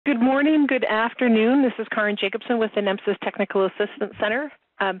Good morning, good afternoon. This is Karen Jacobson with the NEMSIS Technical Assistance Center.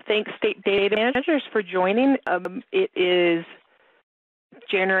 Thanks, State Data Managers, for joining. It is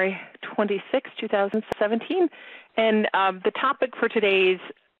January 26, 2017, and the topic for today's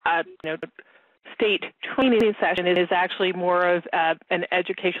state training session is actually more of an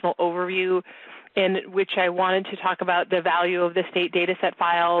educational overview in which I wanted to talk about the value of the state DataSet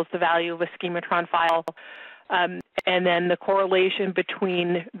files, the value of a Schematron file, and then the correlation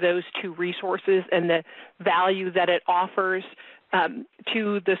between those two resources and the value that it offers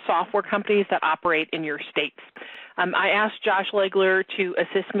to the software companies that operate in your states. I asked Josh Legler to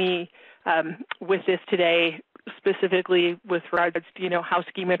assist me with this today, specifically with regards to how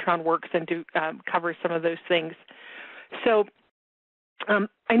Schematron works and to cover some of those things. So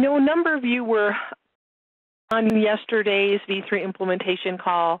I know a number of you were on yesterday's V3 implementation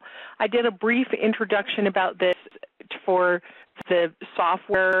call. I did a brief introduction about this for the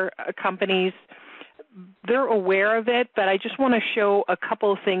software companies. They're aware of it, but I just want to show a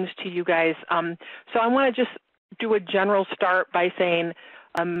couple of things to you guys. So I want to just do a general start by saying,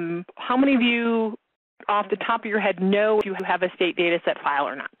 how many of you off the top of your head know if you have a state DataSet file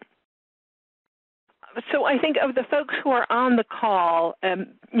or not? So I think of the folks who are on the call,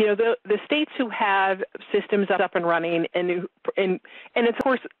 the states who have systems up and running, and it's of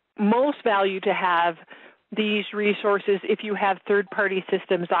course most value to have these resources if you have third-party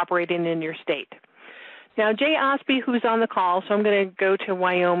systems operating in your state. Now, Jay Osby, who's on the call, so I'm going to go to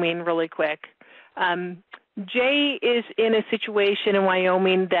Wyoming really quick. Jay is in a situation in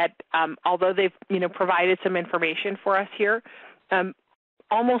Wyoming that, although they've provided some information for us here,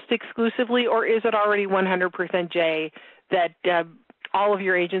 almost exclusively, or is it already 100% Jay, that all of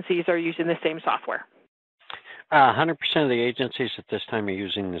your agencies are using the same software? 100% of the agencies at this time are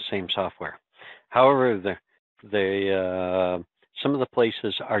using the same software. However, some of the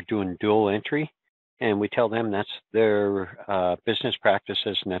places are doing dual entry, and we tell them that's their business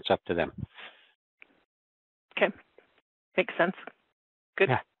practices, and that's up to them. Okay, makes sense. Good.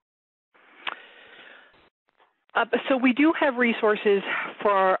 Yeah. So we do have resources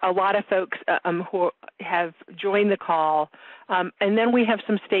for a lot of folks who have joined the call, and then we have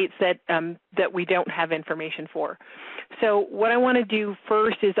some states that that we don't have information for. So what I want to do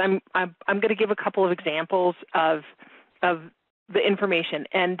first is I'm going to give a couple of examples of the information.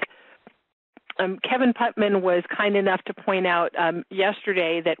 And Kevin Putman was kind enough to point out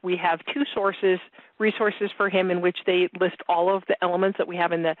yesterday that we have two resources for him in which they list all of the elements that we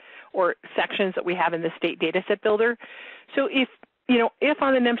have in or sections that we have in the state DataSet builder. So if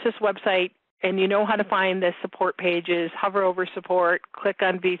on the NEMSIS website and you know how to find the support pages, hover over support, click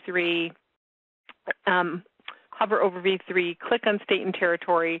on V3, hover over V3, click on state and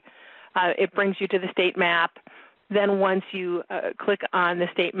territory, it brings you to the state map. Then once you click on the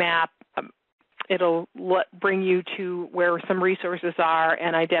state map, it'll bring you to where some resources are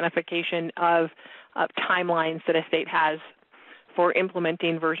and identification of timelines that a state has for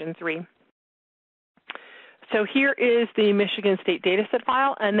implementing version 3. So here is the Michigan State DataSet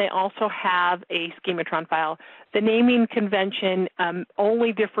file, and they also have a Schematron file. The naming convention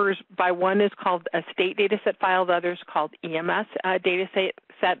only differs by one is called a state DataSet file, the other is called EMS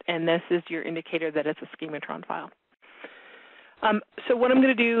DataSet, and this is your indicator that it's a Schematron file. So what I'm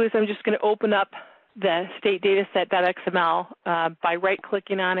going to do is I'm just going to open up the state dataset.xml by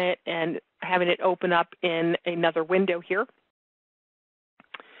right-clicking on it and having it open up in another window here.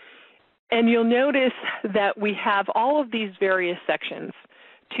 And you'll notice that we have all of these various sections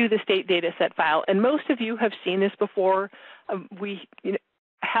to the state DataSet file. And most of you have seen this before. We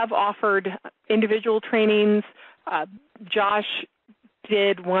have offered individual trainings. Josh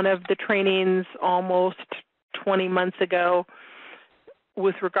did one of the trainings almost 20 months ago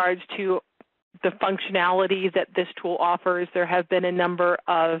with regards to the functionality that this tool offers. There have been a number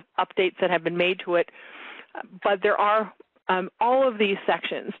of updates that have been made to it, but there are all of these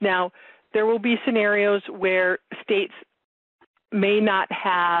sections. Now, there will be scenarios where states may not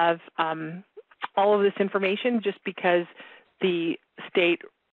have all of this information just because the state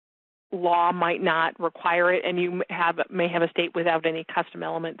law might not require it, and you may have a state without any custom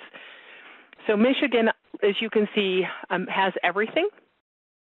elements. So Michigan, as you can see, has everything.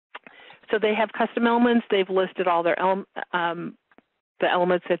 So they have custom elements. They've listed all their the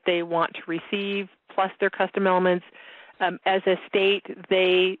elements that they want to receive, plus their custom elements. As a state,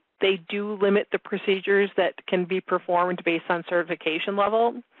 they do limit the procedures that can be performed based on certification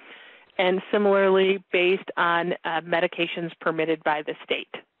level, and similarly based on medications permitted by the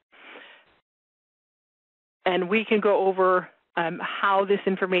state. And we can go over how this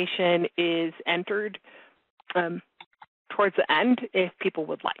information is entered towards the end if people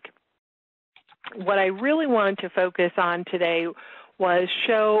would like. What I really wanted to focus on today was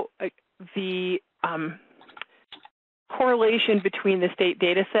show the correlation between the state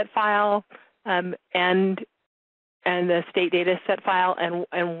data set file and the state data set file,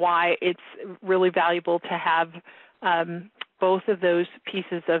 and why it's really valuable to have both of those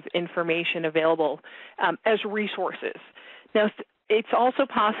pieces of information available as resources. Now, it's also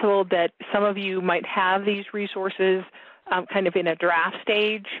possible that some of you might have these resources kind of in a draft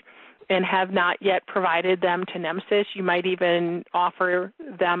stage and have not yet provided them to NEMSIS. You might even offer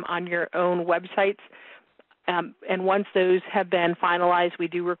them on your own websites. And once those have been finalized, we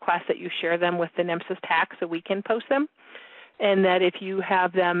do request that you share them with the NEMSIS TAC so we can post them. And that if you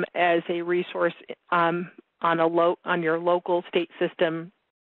have them as a resource on your local state system,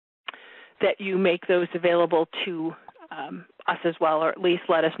 that you make those available to us as well, or at least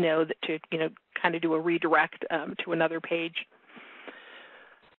let us know that to kind of do a redirect to another page.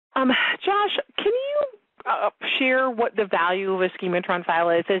 Josh, can you share what the value of a Schematron file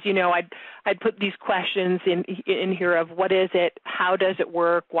is? As you know, I'd put these questions in here of what is it, how does it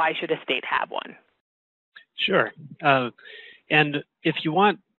work, why should a state have one? Sure. And if you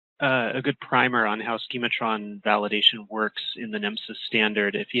want a good primer on how Schematron validation works in the NEMSIS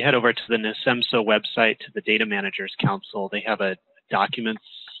standard, if you head over to the NESEMSO website, to the Data Managers Council, they have a documents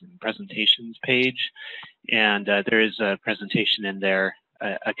and presentations page, and there is a presentation in there,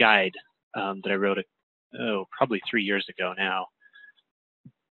 a guide that I wrote probably 3 years ago now.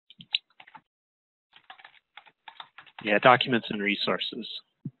 Yeah, documents and resources.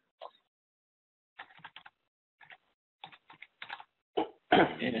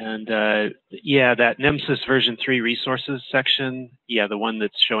 And yeah, that NEMSIS version 3 resources section, yeah, the one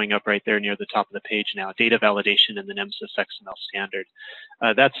that's showing up right there near the top of the page now, data validation in the NEMSIS XML standard.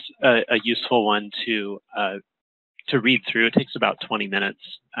 That's a useful one to read through. It takes about 20 minutes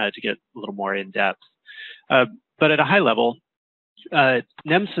to get a little more in depth. But at a high level,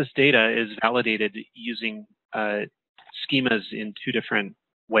 NEMSIS data is validated using schemas in 2 different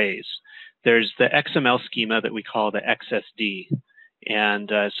ways. There's the XML schema that we call the XSD.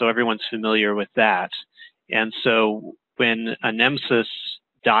 And so everyone's familiar with that. And so when a NEMSIS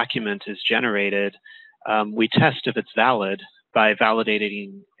document is generated, we test if it's valid by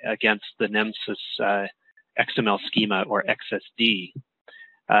validating against the NEMSIS XML schema, or XSD.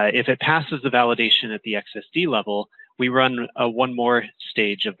 If it passes the validation at the XSD level, we run one more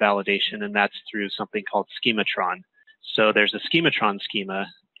stage of validation, and that's through something called Schematron. So there's a Schematron schema,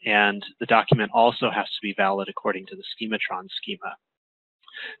 and the document also has to be valid according to the Schematron schema.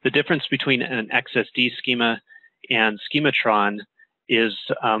 The difference between an XSD schema and Schematron is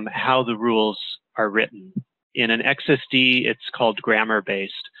how the rules are written. In an XSD, it's called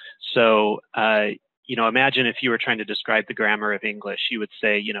grammar-based. So, imagine if you were trying to describe the grammar of English, you would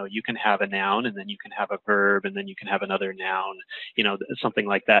say, you can have a noun, and then you can have a verb, and then you can have another noun, something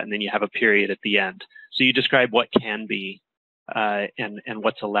like that, and then you have a period at the end. So you describe what can be and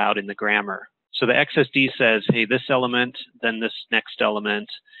what's allowed in the grammar. So the XSD says, hey, this element, then this next element,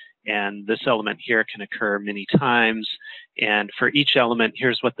 and this element here can occur many times. And for each element,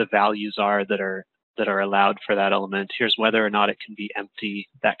 here's what the values are that are allowed for that element. Here's whether or not it can be empty,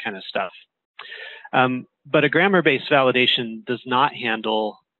 that kind of stuff. But a grammar-based validation does not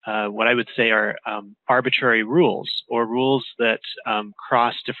handle what I would say are arbitrary rules, or rules that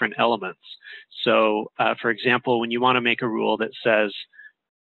cross different elements. So, for example, when you want to make a rule that says,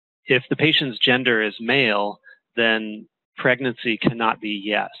 if the patient's gender is male, then pregnancy cannot be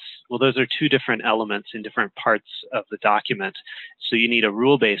yes. Well, those are 2 different elements in different parts of the document. So you need a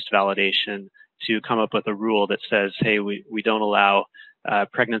rule-based validation to come up with a rule that says, hey, we don't allow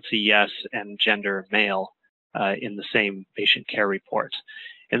pregnancy yes and gender male in the same patient care report.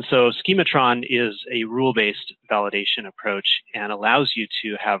 And so Schematron is a rule-based validation approach and allows you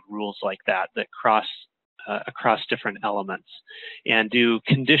to have rules like that cross across different elements and do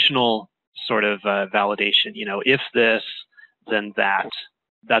conditional sort of validation. If this, then that.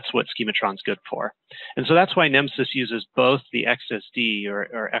 That's what Schematron's good for. And so that's why NEMSIS uses both the XSD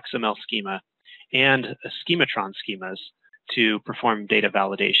or XML schema and Schematron schemas to perform data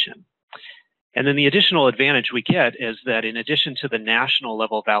validation. And then the additional advantage we get is that in addition to the national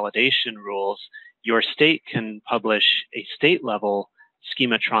level validation rules, your state can publish a state level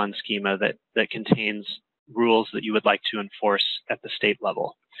Schematron schema that contains rules that you would like to enforce at the state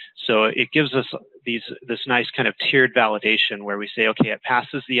level. So it gives us this nice kind of tiered validation where we say, okay, it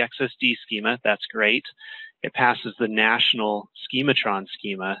passes the XSD schema, that's great. It passes the national Schematron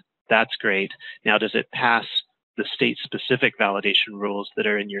schema, that's great. Now, does it pass the state-specific validation rules that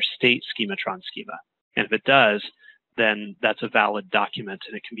are in your state Schematron schema? And if it does, then that's a valid document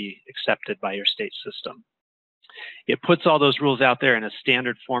and it can be accepted by your state system. It puts all those rules out there in a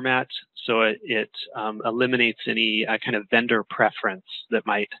standard format, so it eliminates any kind of vendor preference that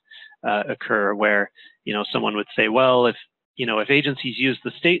might occur where, someone would say, well, if agencies use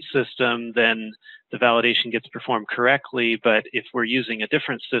the state system, then the validation gets performed correctly, but if we're using a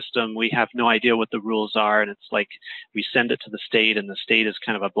different system, we have no idea what the rules are, and it's like we send it to the state, and the state is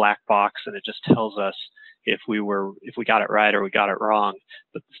kind of a black box, and it just tells us if we got it right or we got it wrong,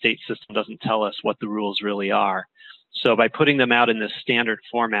 but the state system doesn't tell us what the rules really are. So by putting them out in this standard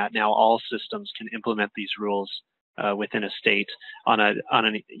format, now all systems can implement these rules within a state on a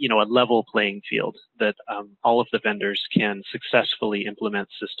level playing field, that all of the vendors can successfully implement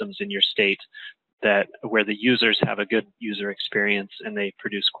systems in your state where the users have a good user experience and they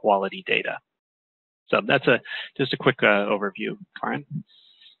produce quality data. So that's just a quick overview, Karen.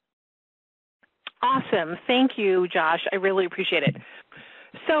 Awesome. Thank you, Josh. I really appreciate it.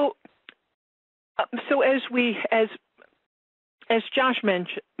 So as Josh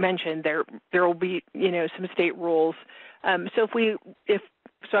mentioned, there will be some state rules. So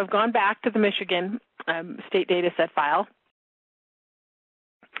I've gone back to the Michigan state data set file.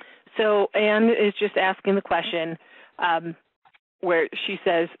 So Anne is just asking the question where she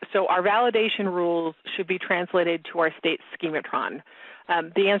says, so our validation rules should be translated to our state schematron.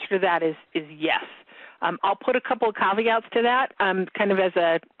 The answer to that is yes. I'll put a couple of caveats to that, kind of as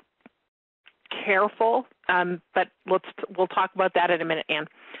a careful, but we'll talk about that in a minute, Anne.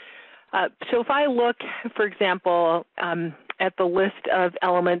 So if I look, for example, at the list of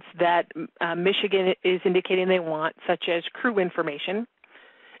elements that Michigan is indicating they want, such as crew information,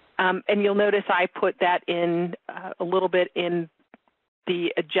 and you'll notice I put that in a little bit in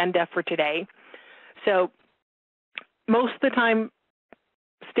the agenda for today. So most of the time,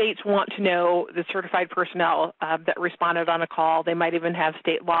 states want to know the certified personnel that responded on a call. They might even have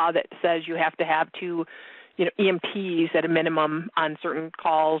state law that says you have to have two, EMTs at a minimum on certain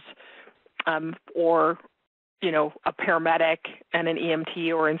calls, or, a paramedic and an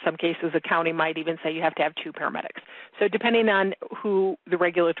EMT, or in some cases, a county might even say you have to have two paramedics. So depending on who the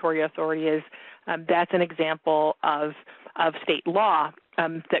regulatory authority is, that's an example of state law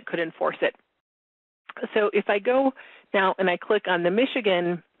that could enforce it. So if I go now and I click on the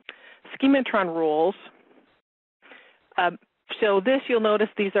Michigan Schematron rules, so this, you'll notice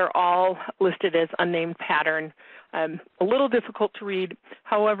these are all listed as unnamed pattern. A little difficult to read.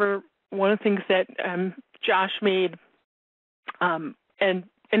 However, one of the things that Josh made an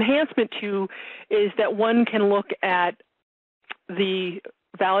enhancement to is that one can look at the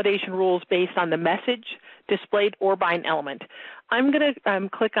validation rules based on the message displayed or by an element. I'm going to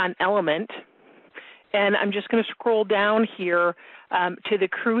click on element, and I'm just going to scroll down here to the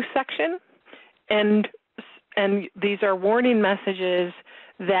crew section, and these are warning messages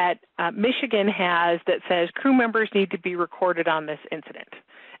that Michigan has that says crew members need to be recorded on this incident,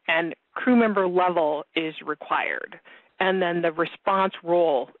 and crew member level is required, and then the response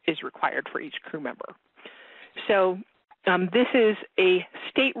role is required for each crew member. So this is a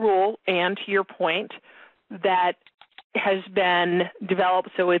state rule, and to your point, that has been developed,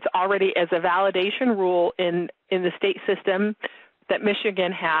 so it's already as a validation rule in the state system that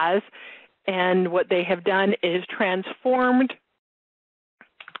Michigan has, and what they have done is transformed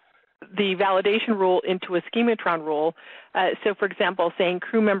the validation rule into a schematron rule. So for example, saying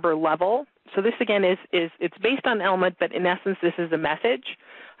crew member level, so this again it's based on element, but in essence this is a message.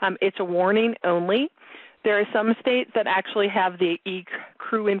 It's a warning only. There are some states that actually have the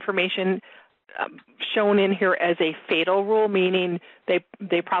crew information shown in here as a fatal rule, meaning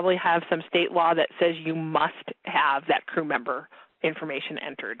they probably have some state law that says you must have that crew member information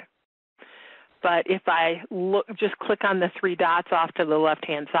entered. But if I just click on the three dots off to the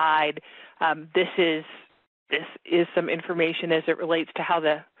left-hand side, this is some information as it relates to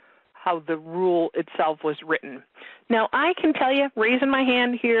how the rule itself was written. Now I can tell you, raising my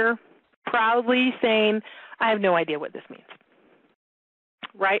hand here, proudly saying I have no idea what this means.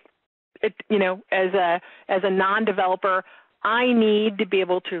 Right? As a non-developer, I need to be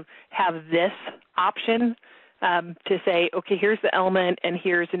able to have this option to say, okay, here's the element, and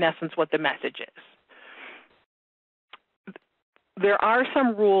here's in essence what the message is. There are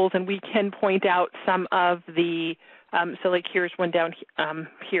some rules, and we can point out some of the, so like here's one down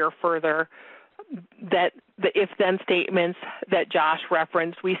here further, that the if-then statements that Josh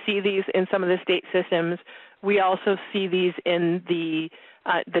referenced. We see these in some of the state systems. We also see these in the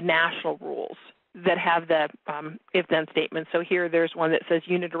national rules that have the if-then statements. So here there's one that says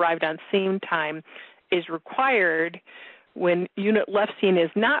unit arrived on scene time is required when unit left scene is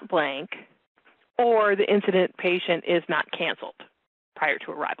not blank, or the incident patient is not canceled prior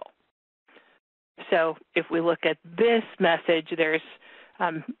to arrival. So if we look at this message, there's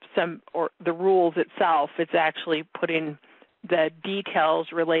the rules itself, it's actually putting the details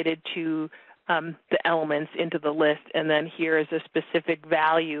related to the elements into the list, and then here is a specific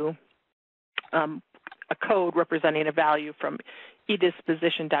value, a code representing a value from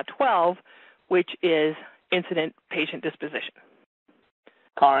edisposition.12, which is incident patient disposition.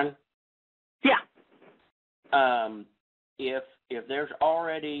 Karin? Yeah. If there's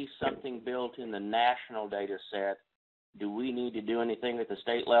already something built in the national data set, do we need to do anything at the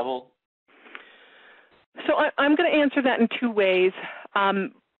state level? So I'm going to answer that in two ways.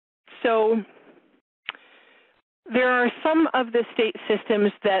 So there are some of the state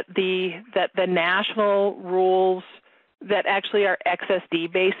systems that the national rules that actually are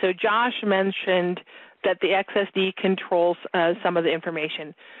XSD based. So Josh mentioned that the XSD controls some of the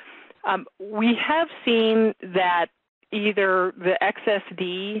information. We have seen that either the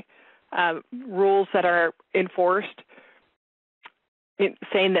XSD rules that are enforced,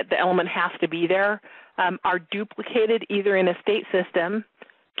 saying that the element has to be there, are duplicated either in a state system.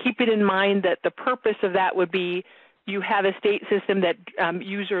 Keep it in mind that the purpose of that would be you have a state system that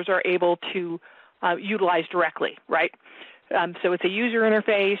users are able to utilize directly, right? So it's a user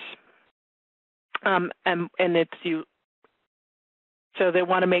interface, and it's you. So they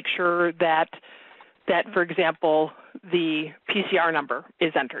want to make sure that, for example, the PCR number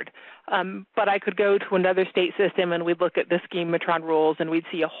is entered. But I could go to another state system and we'd look at the Schematron rules and we'd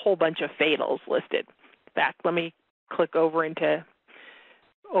see a whole bunch of fatals listed. Let me click over into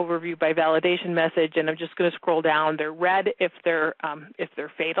overview by validation message, and I'm just going to scroll down. They're red if they're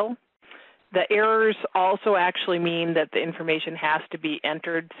fatal. The errors also actually mean that the information has to be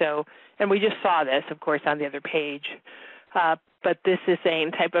entered. So, and we just saw this, of course, on the other page. But this is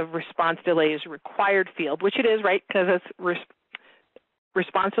saying type of response delay is required field, which it is, right? Because it's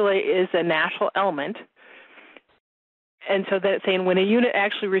response delay is a national element. And so that's saying when a unit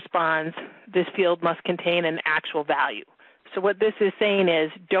actually responds, this field must contain an actual value. So what this is saying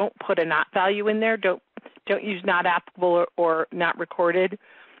is don't put a not value in there. Don't use not applicable or not recorded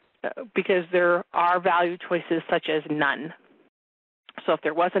because there are value choices such as none. So if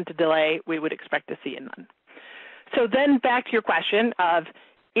there wasn't a delay, we would expect to see a none. So then back to your question of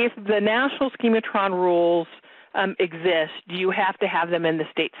if the national Schematron rules exist, do you have to have them in the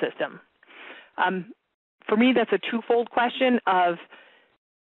state system? For me, that's a twofold question of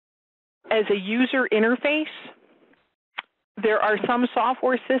as a user interface, there are some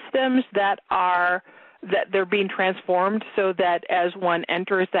software systems that they're being transformed so that as one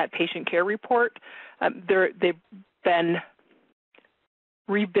enters that patient care report, they've been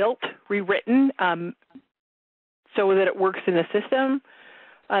rebuilt, rewritten, so that it works in the system.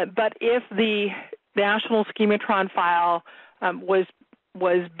 But if the national Schematron file was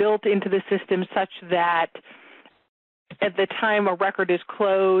built into the system such that at the time a record is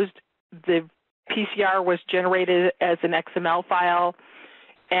closed, the PCR was generated as an XML file,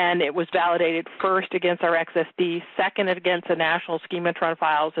 and it was validated first against our XSD, second against the national Schematron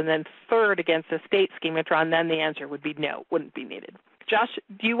files, and then third against the state Schematron, then the answer would be no, wouldn't be needed. Josh,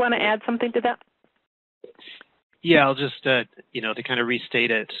 do you want to add something to that? Yeah, I'll just, to kind of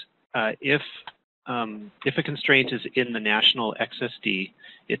restate it, if a constraint is in the national XSD,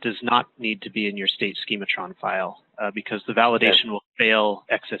 it does not need to be in your state Schematron file because the validation will fail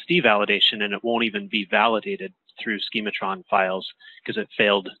XSD validation and it won't even be validated through Schematron files because it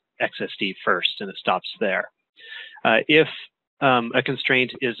failed XSD first and it stops there. If a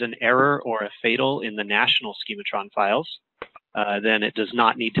constraint is an error or a fatal in the national Schematron files, then it does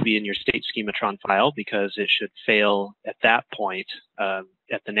not need to be in your state Schematron file because it should fail at that point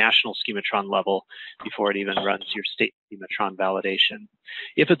at the national Schematron level before it even runs your state Schematron validation.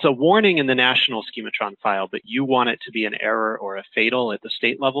 If it's a warning in the national Schematron file, but you want it to be an error or a fatal at the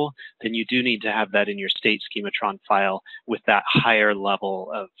state level, then you do need to have that in your state Schematron file with that higher level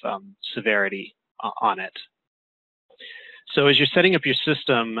of severity on it. So as you're setting up your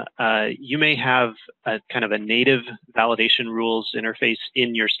system, you may have a kind of a native validation rules interface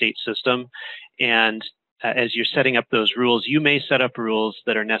in your state system. And as you're setting up those rules, you may set up rules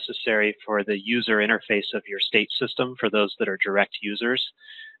that are necessary for the user interface of your state system for those that are direct users.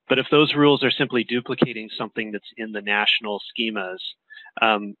 But if those rules are simply duplicating something that's in the national schemas,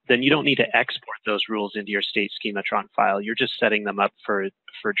 then you don't need to export those rules into your state Schematron file. You're just setting them up for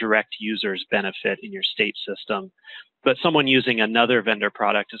direct users' benefit in your state system. But someone using another vendor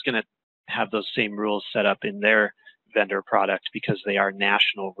product is going to have those same rules set up in their vendor product because they are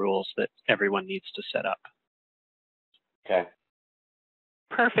national rules that everyone needs to set up. Okay.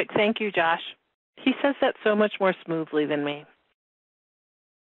 Perfect. Thank you, Josh. He says that so much more smoothly than me.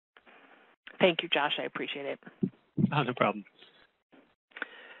 Thank you, Josh. I appreciate it. Oh, no problem.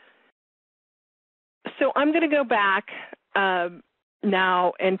 So I'm going to go back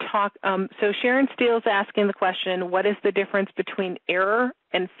now and talk. So Sharon Steele is asking the question, what is the difference between error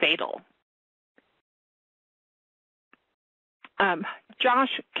and fatal? Josh,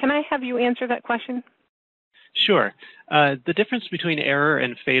 can I have you answer that question? Sure. The difference between error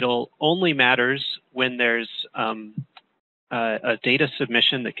and fatal only matters when there's a data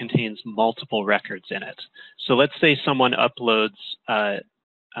submission that contains multiple records in it. So let's say someone uploads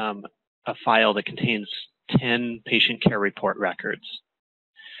a file that contains 10 patient care report records.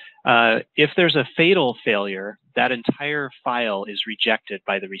 If there's a fatal failure, that entire file is rejected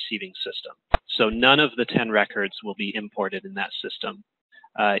by the receiving system. So none of the 10 records will be imported in that system,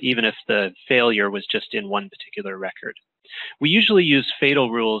 even if the failure was just in one particular record. We usually use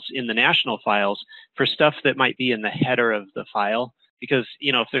fatal rules in the national files for stuff that might be in the header of the file, because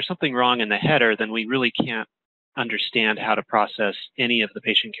if there's something wrong in the header, then we really can't understand how to process any of the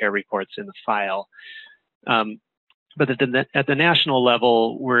patient care reports in the file. But at the national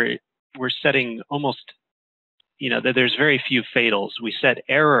level, we're setting almost, there's very few fatals. We set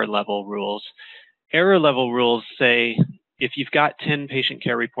error level rules. Error level rules say if you've got 10 patient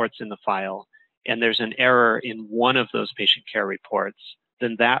care reports in the file and there's an error in one of those patient care reports,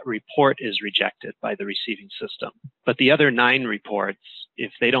 then that report is rejected by the receiving system. But the other 9 reports,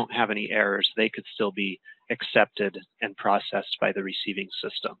 if they don't have any errors, they could still be accepted and processed by the receiving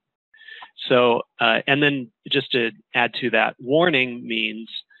system. So, and then just to add to that, warning means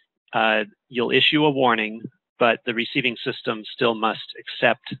you'll issue a warning, but the receiving system still must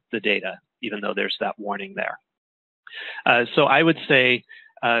accept the data, even though there's that warning there. So I would say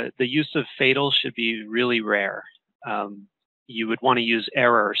the use of fatal should be really rare. You would want to use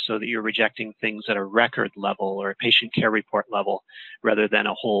error so that you're rejecting things at a record level or a patient care report level rather than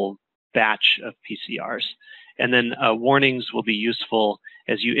a whole batch of PCRs. And then warnings will be useful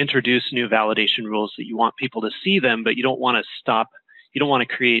as you introduce new validation rules that you want people to see them, but you don't want to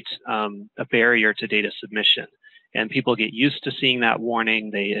create a barrier to data submission. And people get used to seeing that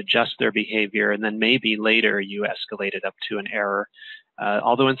warning, they adjust their behavior, and then maybe later you escalate it up to an error.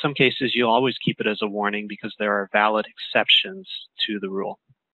 Although in some cases you'll always keep it as a warning because there are valid exceptions to the rule.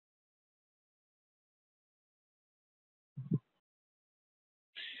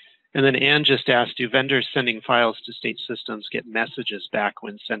 And then Anne just asked, do vendors sending files to state systems get messages back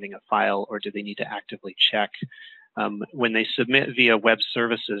when sending a file, or do they need to actively check? When they submit via web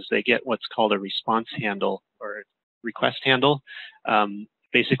services, they get what's called a response handle or request handle.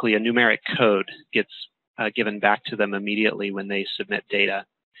 Basically, a numeric code gets given back to them immediately when they submit data.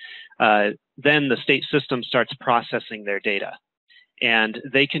 Then the state system starts processing their data. And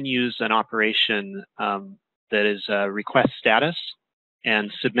they can use an operation that is request status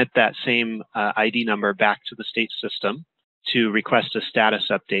and submit that same ID number back to the state system to request a status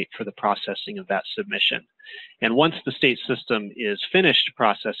update for the processing of that submission. And once the state system is finished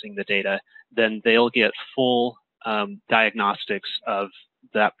processing the data, then they'll get full diagnostics of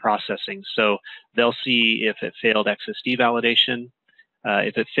that processing. So they'll see if it failed XSD validation,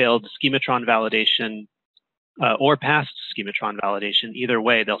 if it failed Schematron validation, or passed Schematron validation. Either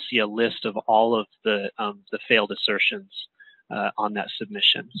way, they'll see a list of all of the failed assertions on that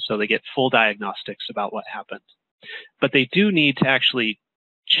submission. So they get full diagnostics about what happened. But they do need to actually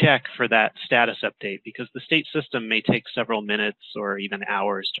check for that status update because the state system may take several minutes or even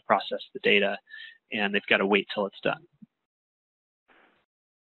hours to process the data, and they've got to wait till it's done.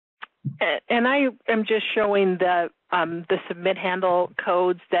 And I am just showing the submit handle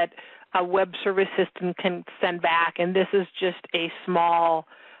codes that a web service system can send back, and this is just a small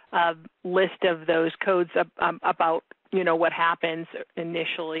list of those codes about what happens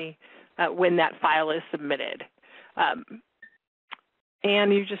initially when that file is submitted.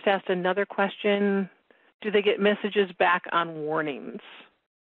 And you just asked another question. Do they get messages back on warnings?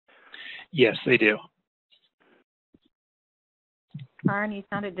 Yes, they do. Karen, you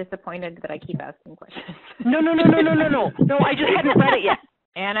sounded disappointed that I keep asking questions. No, I just hadn't read it yet.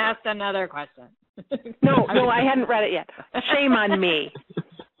 And asked another question. No, I hadn't read it yet. Shame on me.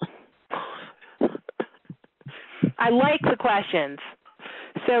 I like the questions.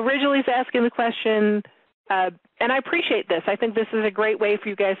 So originally he's asking the question, and I appreciate this. I think this is a great way for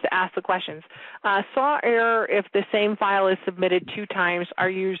you guys to ask the questions. Saw error if the same file is submitted 2 times.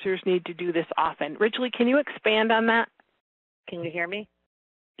 Our users need to do this often. Ridgely, can you expand on that? Can you hear me?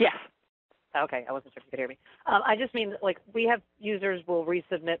 Yes. Okay, I wasn't sure if you could hear me. I just mean, like, we have users will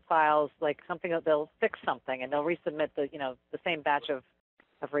resubmit files, like something that they'll fix something, and they'll resubmit the same batch of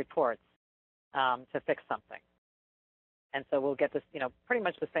reports. to fix something. And so we'll get this, pretty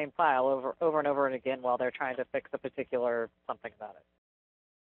much the same file over and over and again while they're trying to fix a particular something about it.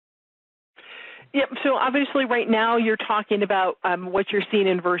 Yep, so obviously right now you're talking about what you're seeing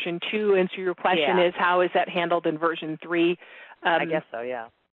in version 2, and so your question is how is that handled in version 3? I guess so, yeah.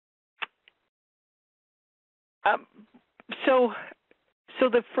 So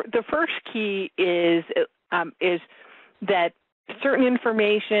the first key is that certain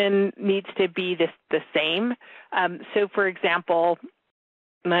information needs to be the same. So for example,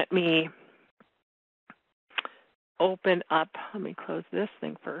 let me open up, let me close this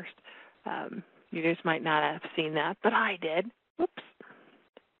thing first. You guys might not have seen that, but I did. Oops.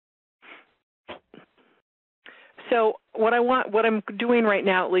 So what I'm doing right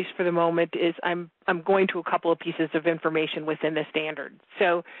now, at least for the moment, is I'm going to a couple of pieces of information within the standard.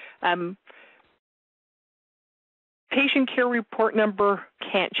 So patient care report number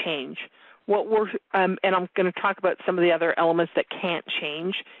can't change. And I'm going to talk about some of the other elements that can't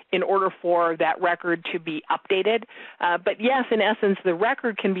change in order for that record to be updated. But yes, in essence, the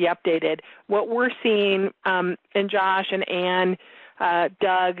record can be updated. What we're seeing, and Josh and Ann,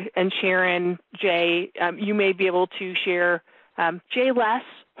 Doug and Sharon, Jay, you may be able to share, Jay less,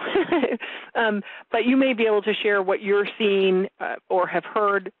 but you may be able to share what you're seeing or have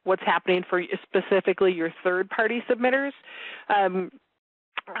heard what's happening for specifically your third-party submitters.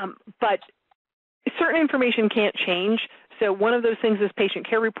 But certain information can't change. So one of those things is patient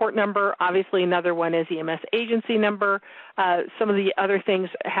care report number. Obviously, another one is EMS agency number. Some of the other things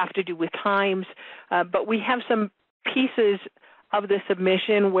have to do with times. But we have some pieces of the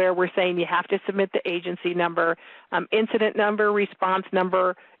submission where we're saying you have to submit the agency number. Incident number, response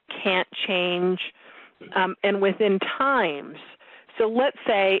number can't change. And within times. So let's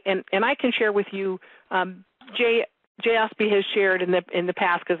say, and I can share with you, Jay Osby has shared in the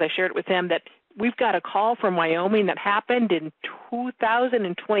past, because I shared it with him, that we've got a call from Wyoming that happened in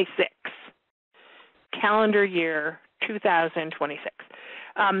 2026, calendar year 2026.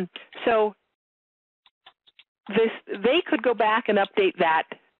 So they could go back and update that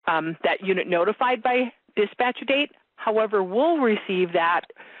unit notified by dispatch date. However, we'll receive that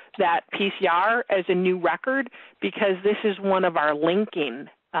PCR as a new record because this is one of our linking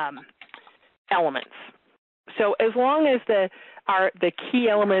elements. So as long as the key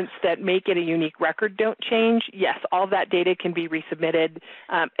elements that make it a unique record don't change, yes, all that data can be resubmitted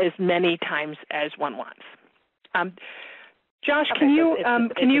as many times as one wants. Josh, okay,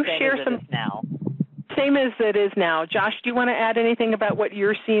 can you share some? Now. Same as it is now. Josh, do you want to add anything about what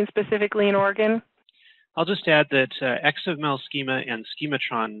you're seeing specifically in Oregon? I'll just add that XML schema and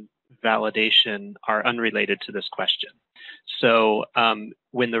Schematron validation are unrelated to this question. So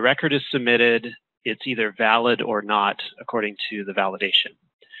when the record is submitted, it's either valid or not according to the validation.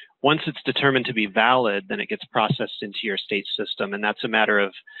 Once it's determined to be valid, then it gets processed into your state system, and that's a matter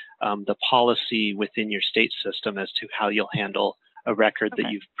of the policy within your state system as to how you'll handle a record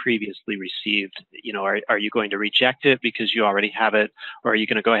that you've previously received. Are you going to reject it because you already have it, or are you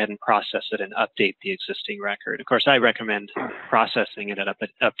going to go ahead and process it and update the existing record? Of course, I recommend processing it and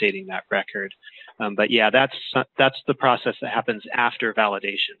updating that record. But yeah, that's the process that happens after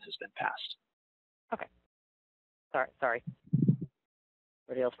validation has been passed. Okay. Sorry.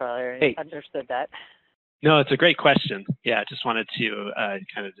 Everybody else probably understood that. No, it's a great question. Yeah, I just wanted to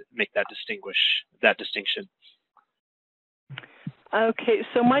kind of make that distinction. Okay,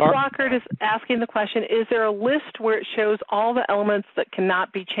 so Mike Lockhart is asking the question, is there a list where it shows all the elements that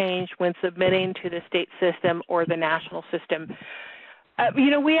cannot be changed when submitting to the state system or the national system?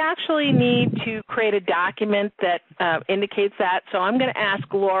 We actually need to create a document that indicates that, so I'm going to ask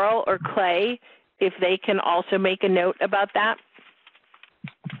Laurel or Clay if they can also make a note about that.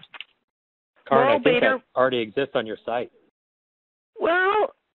 Karen, I think that already exists on your site.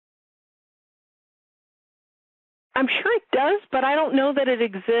 Well, I'm sure it does, but I don't know that it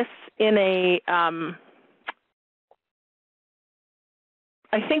exists in a, I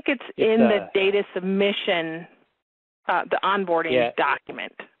think it's in the data submission, the onboarding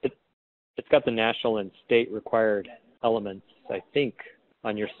document. It's got the national and state required elements, I think,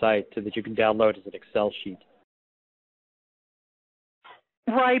 on your site so that you can download as an Excel sheet.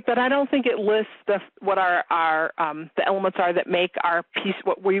 Right, but I don't think it lists what the elements are that make our piece,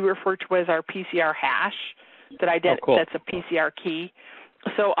 what we refer to as our PCR hash. That's a PCR key.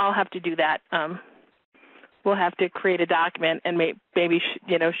 So I'll have to do that. We'll have to create a document and maybe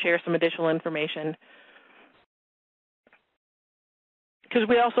share some additional information. Because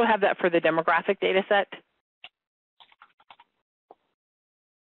we also have that for the demographic data set.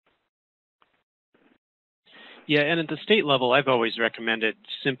 Yeah, and at the state level, I've always recommended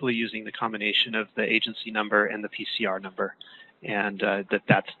simply using the combination of the agency number and the PCR number, and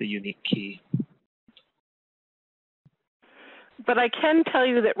that's the unique key. But I can tell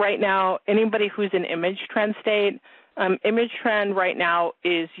you that right now, anybody who's in ImageTrend state, ImageTrend right now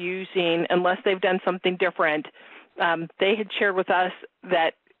is using, unless they've done something different, they had shared with us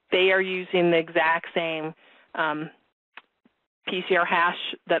that they are using the exact same PCR hash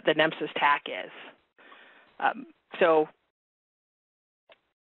that the NEMSIS TAC is. So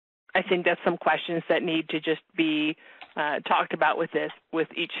I think that's some questions that need to just be talked about with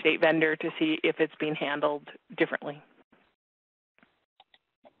each state vendor to see if it's being handled differently.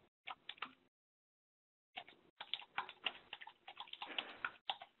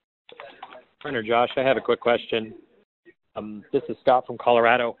 Brenner, Josh, I have a quick question. This is Scott from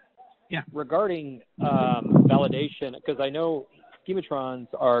Colorado. Yeah. Regarding validation, because I know Schematrons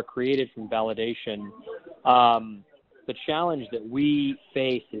are created from validation. The challenge that we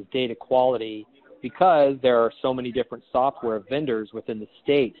face is data quality because there are so many different software vendors within the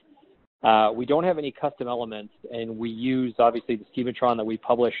state. We don't have any custom elements, and we use, obviously, the Schematron that we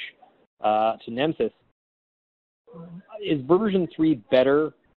publish to NEMSIS. Is version 3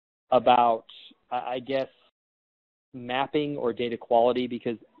 better about, I guess, mapping or data quality?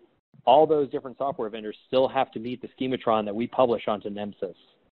 Because all those different software vendors still have to meet the Schematron that we publish onto NEMSIS.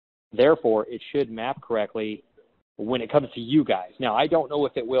 Therefore, it should map correctly when it comes to you guys. Now, I don't know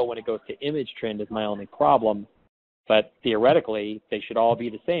if it will when it goes to ImageTrend is my only problem, but theoretically, they should all be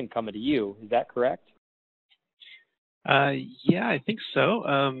the same coming to you. Is that correct? Yeah, I think so.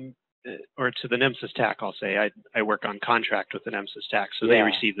 Or to the NEMSIS TAC, I'll say. I work on contract with the NEMSIS TAC, so they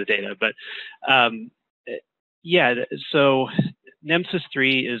receive the data. But yeah, so NEMSIS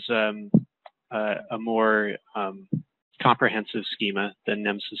 3 is a more comprehensive schema than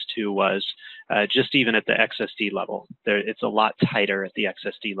NEMSIS 2 was, just even at the XSD level. It's a lot tighter at the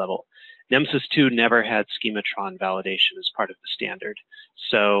XSD level. NEMSIS 2 never had Schematron validation as part of the standard.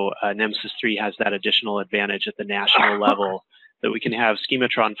 So NEMSIS 3 has that additional advantage at the national level that we can have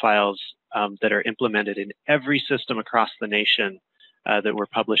Schematron files that are implemented in every system across the nation that were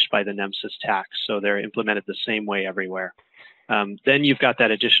published by the NEMSIS TAC. So they're implemented the same way everywhere. Then you've got that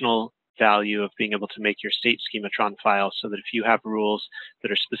additional value of being able to make your state Schematron file so that if you have rules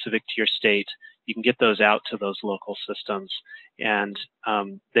that are specific to your state, you can get those out to those local systems, and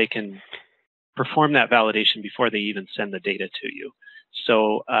they can perform that validation before they even send the data to you.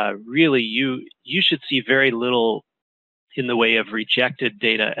 So really, you should see very little in the way of rejected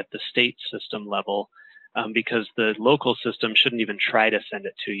data at the state system level, because the local system shouldn't even try to send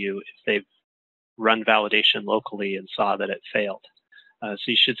it to you if they've run validation locally and saw that it failed. So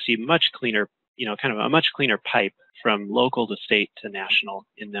you should see much cleaner, kind of a much cleaner pipe from local to state to national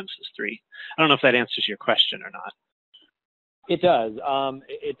in NEMSIS 3. I don't know if that answers your question or not. It does.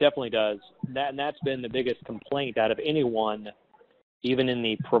 It definitely does. And that's been the biggest complaint out of anyone, even in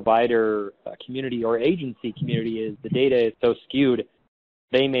the provider community or agency community, is the data is so skewed.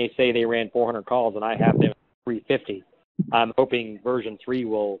 They may say they ran 400 calls and I have them 350. I'm hoping version 3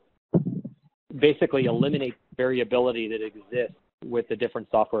 will basically eliminate variability that exists with the different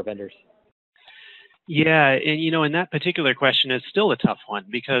software vendors. Yeah, and in that particular question, it's still a tough one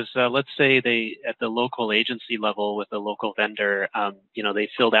because let's say they, at the local agency level with a local vendor, they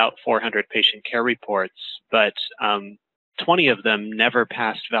filled out 400 patient care reports, but 20 of them never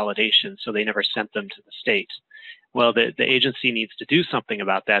passed validation, so they never sent them to the state. Well, the agency needs to do something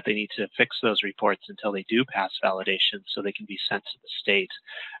about that. They need to fix those reports until they do pass validation so they can be sent to the state.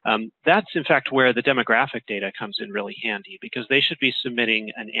 That's, in fact, where the demographic data comes in really handy, because they should be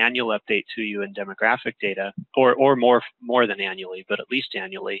submitting an annual update to you in demographic data, or more than annually, but at least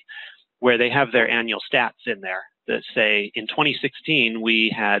annually, where they have their annual stats in there that say, in 2016,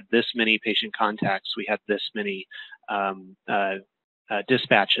 we had this many patient contacts, we had this many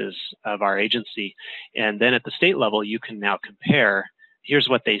dispatches of our agency. And then at the state level, you can now compare, here's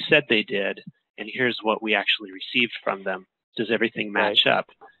what they said they did, and here's what we actually received from them. Does everything match up?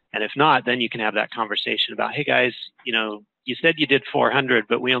 And if not, then you can have that conversation about, hey guys, you said you did 400,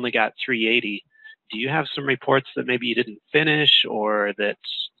 but we only got 380. Do you have some reports that maybe you didn't finish, or that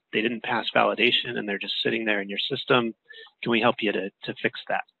they didn't pass validation and they're just sitting there in your system? Can we help you to fix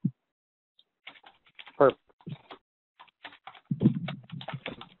that? Perfect.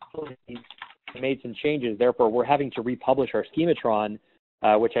 Made some changes, therefore we're having to republish our Schematron,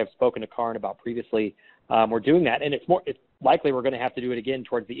 which I've spoken to Karin about previously. We're doing that, and it's likely we're going to have to do it again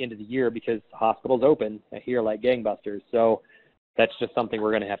towards the end of the year because hospitals open here like gangbusters. So that's just something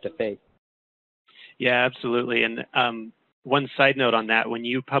we're going to have to face. Yeah, absolutely. And one side note on that, when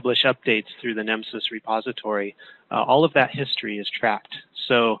you publish updates through the NEMSIS repository, all of that history is tracked.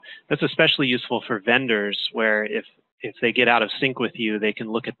 So that's especially useful for vendors where if they get out of sync with you, they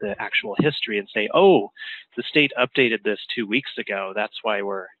can look at the actual history and say, oh, the state updated this 2 weeks ago. That's why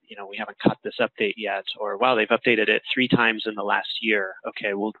we haven't cut this update yet. Or, wow, they've updated it 3 times in the last year.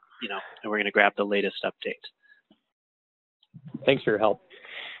 Okay, well, we're going to grab the latest update. Thanks for your help.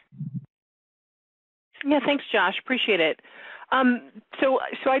 Yeah, thanks, Josh. Appreciate it. So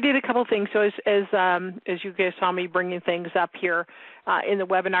I did a couple things. So as you guys saw me bringing things up here in the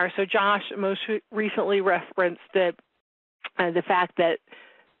webinar. So Josh most recently referenced the fact that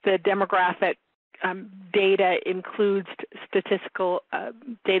the demographic data includes statistical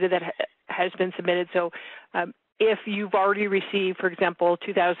data that has been submitted. So if you've already received, for example,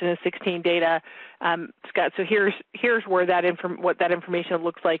 2016 data, Scott, so here's where what that information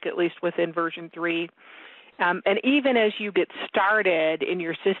looks like, at least within version 3. And even as you get started in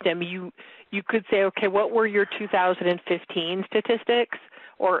your system, you could say, okay, what were your 2015 statistics?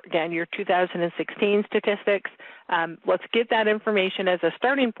 Or again, your 2016 statistics. Let's get that information as a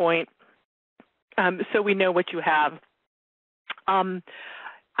starting point so we know what you have.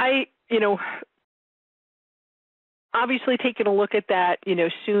 Obviously taking a look at that,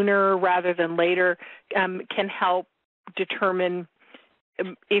 sooner rather than later can help determine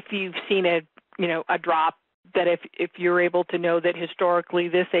if you've seen a drop. That if you're able to know that historically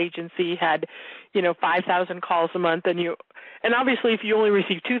this agency had, 5,000 calls a month, and obviously if you only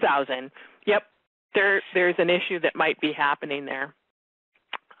receive 2,000, yep, there's an issue that might be happening there.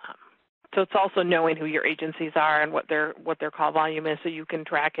 So it's also knowing who your agencies are and what their call volume is, so you can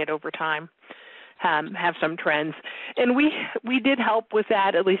track it over time. Have some trends, and we did help with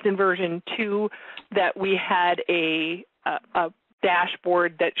that, at least in version 2, that we had a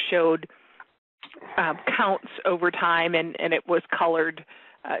dashboard that showed counts over time, and it was colored,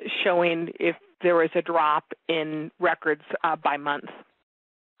 showing if there was a drop in records by month.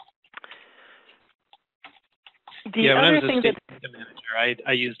 When I was a state data manager,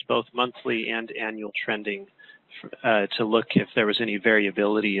 I used both monthly and annual trending to look if there was any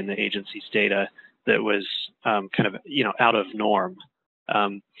variability in the agency's data that was kind of out of norm.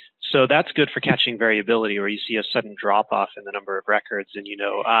 So that's good for catching variability, where you see a sudden drop off in the number of records, and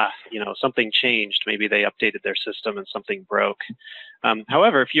something changed. Maybe they updated their system and something broke.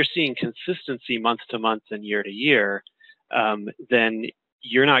 However, if you're seeing consistency month to month and year to year, then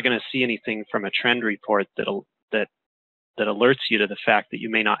you're not going to see anything from a trend report that alerts you to the fact that you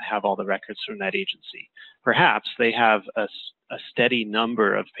may not have all the records from that agency. Perhaps they have a steady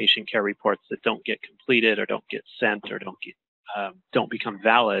number of patient care reports that don't get completed or don't get sent or don't become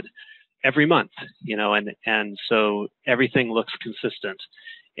valid every month, and so everything looks consistent.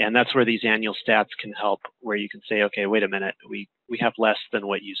 And that's where these annual stats can help, where you can say, okay, wait a minute, we have less than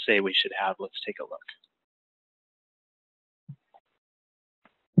what you say we should have. Let's take a look.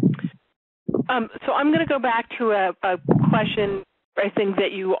 So I'm going to go back to a question I think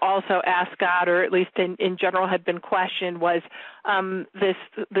that you also asked, Scott, or at least in general had been questioned, was the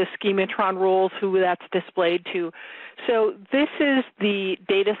Schematron rules, who that's displayed to. So this is the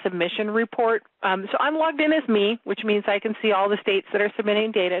data submission report. So I'm logged in as me, which means I can see all the states that are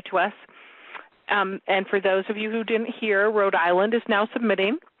submitting data to us. And for those of you who didn't hear, Rhode Island is now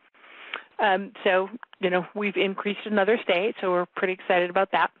submitting. So, we've increased another state, so we're pretty excited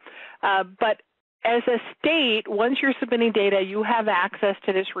about that. But as a state, once you're submitting data, you have access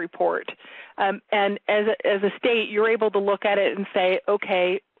to this report. And as a state, you're able to look at it and say,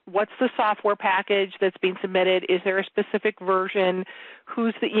 okay, what's the software package that's being submitted? Is there a specific version?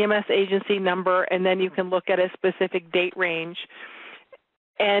 Who's the EMS agency number? And then you can look at a specific date range.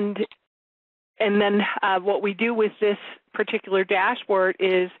 And then what we do with this particular dashboard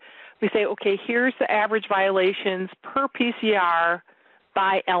is we say, okay, here's the average violations per PCR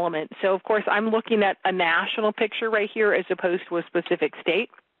by element. So, of course, I'm looking at a national picture right here as opposed to a specific state.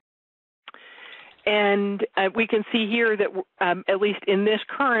 And we can see here that at least in this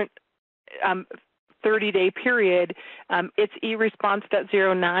current 30-day period, it's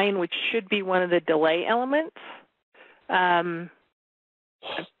eResponse.09, which should be one of the delay elements.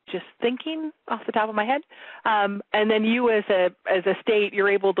 Just thinking off the top of my head. And then you as a state, you're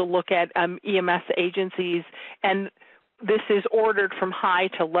able to look at EMS agencies, and this is ordered from high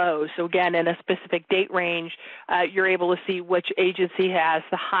to low. So again, in a specific date range, you're able to see which agency has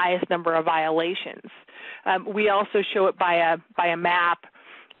the highest number of violations. We also show it by a map.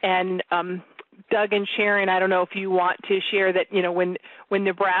 And Doug and Sharon, I don't know if you want to share that, when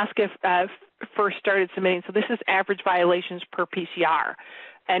Nebraska first started submitting, so this is average violations per PCR.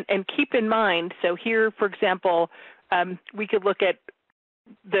 And keep in mind, so here, for example, we could look at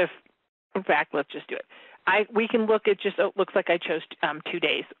the, in fact, let's just do it. We can look at just, it looks like I chose 2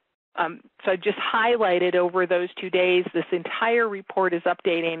 days. So I just highlighted over those 2 days, this entire report is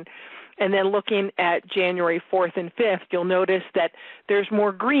updating. And then looking at January 4th and 5th, you'll notice that there's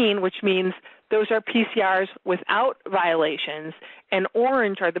more green, which means those are PCRs without violations, and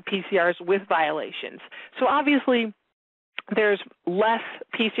orange are the PCRs with violations. So obviously, there's less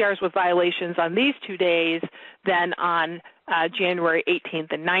PCRs with violations on these 2 days than on January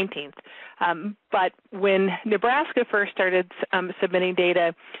 18th and 19th. But when Nebraska first started submitting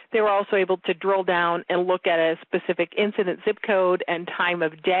data, they were also able to drill down and look at a specific incident zip code and time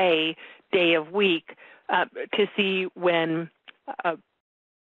of day, day of week, to see when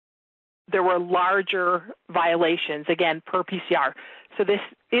there were larger violations, again, per PCR. So this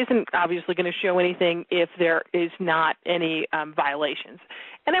isn't obviously going to show anything if there is not any violations.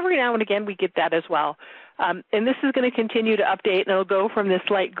 And every now and again, we get that as well. And this is going to continue to update, and it'll go from this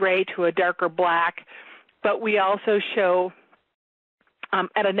light gray to a darker black. But we also show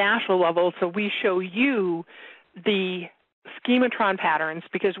at a national level, so we show you the Schematron patterns,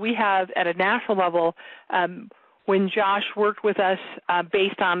 because we have at a national level, when Josh worked with us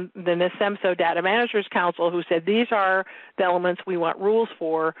based on the NEMSIS Data Managers Council, who said these are the elements we want rules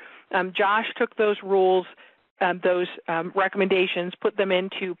for, Josh took those rules, those recommendations, put them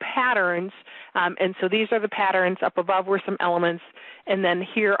into patterns, and so these are the patterns. Up above were some elements, and then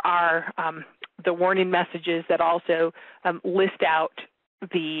here are the warning messages that also list out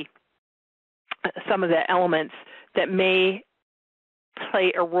some of the elements that may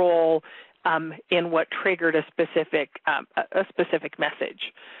play a role in what triggered a specific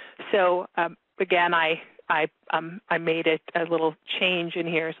message. So again, I made it a little change in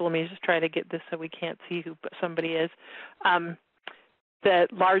here. So let me just try to get this so we can't see who somebody is. The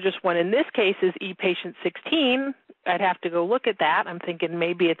largest one in this case is e-patient 16. I'd have to go look at that. I'm thinking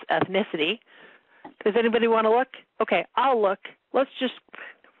maybe it's ethnicity. Does anybody want to look? Okay, I'll look. Let's just.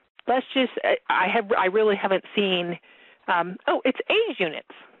 I really haven't seen. Oh, it's age units.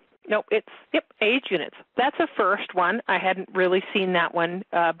 No, it's, yep, age units. That's a first one. I hadn't really seen that one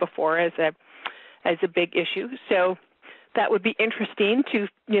before as a big issue. So that would be interesting to,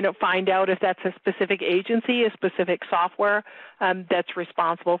 find out if that's a specific agency, a specific software that's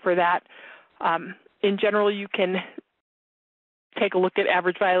responsible for that. In general, you can take a look at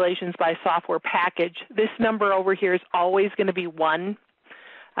average violations by software package. This number over here is always going to be 1,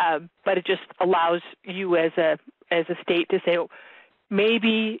 but it just allows you as a state to say,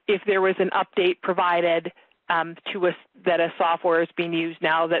 maybe if there was an update provided to us that a software is being used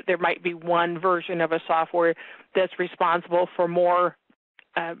now, that there might be one version of a software that's responsible for more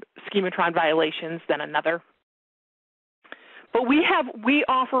Schematron violations than another. But we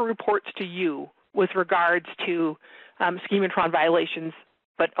offer reports to you with regards to Schematron violations,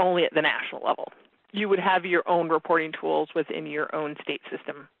 but only at the national level. You would have your own reporting tools within your own state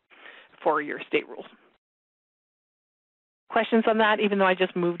system for your state rules. Questions on that, even though I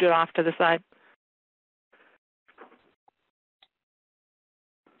just moved it off to the side?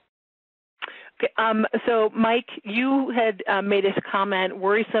 Okay, so Mike, you had made a comment,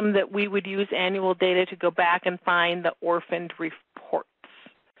 worrisome that we would use annual data to go back and find the orphaned reports.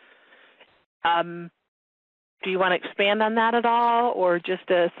 Do you want to expand on that at all, or just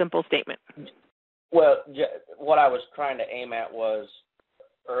a simple statement? Well, what I was trying to aim at was,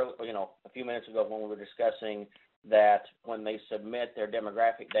 a few minutes ago when we were discussing that when they submit their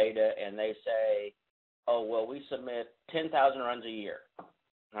demographic data and they say, oh, well, we submit 10,000 runs a year, all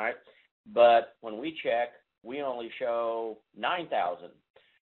right? But when we check, we only show 9,000.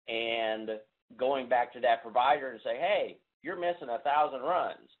 And going back to that provider and say, hey, you're missing 1,000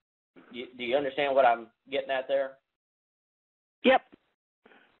 runs. Do you understand what I'm getting at there? Yep.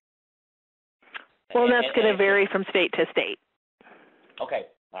 Well, that's going to vary from state to state. Okay.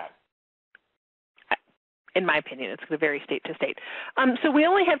 All right. In my opinion, it's going to vary state to state. So we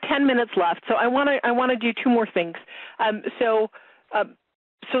only have 10 minutes left. So I want to do 2 more things. So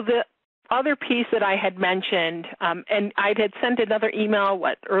the other piece that I had mentioned, and I had sent another email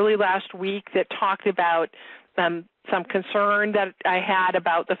early last week that talked about some concern that I had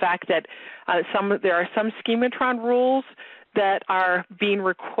about the fact that there are some Schematron rules that are being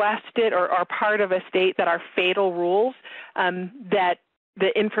requested or are part of a state that are fatal rules, that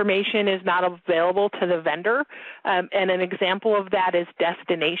the information is not available to the vendor. And an example of that is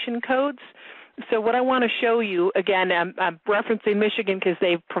destination codes. So what I want to show you, again, I'm referencing Michigan because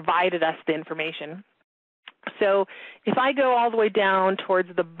they've provided us the information. So if I go all the way down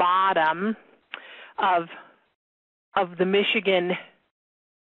towards the bottom of the Michigan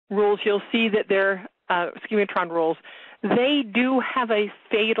rules, you'll see that there Schematron rules, they do have a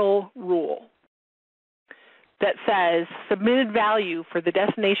fatal rule that says submitted value for the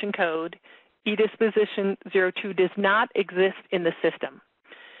destination code eDisposition 02 does not exist in the system.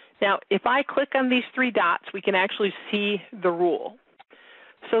 Now, if I click on these three dots, we can actually see the rule.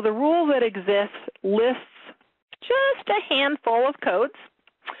 So the rule that exists lists just a handful of codes.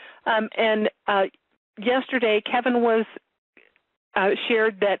 Yesterday, Kevin was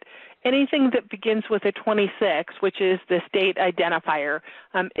shared that anything that begins with a 26, which is the state identifier,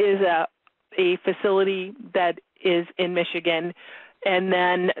 is a facility that is in Michigan. And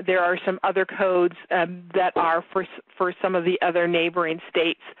then there are some other codes that are for some of the other neighboring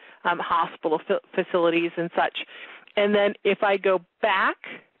states, hospital facilities and such. And then if I go back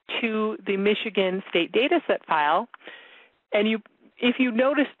to the Michigan state dataset file, and if you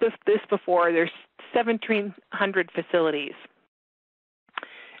noticed this before, there's 1,700 facilities.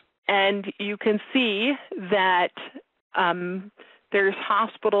 And you can see that there's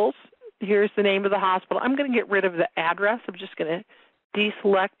hospitals. Here's the name of the hospital. I'm going to get rid of the address. I'm just going to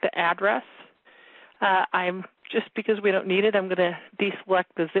deselect the address. Just because we don't need it, I'm going to deselect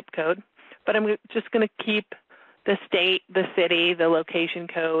the zip code. But I'm just going to keep the state, the city, the location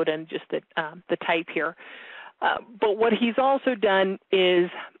code, and just the type here. But what he's also done is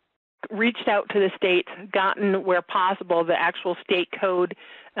reached out to the states, gotten where possible the actual state code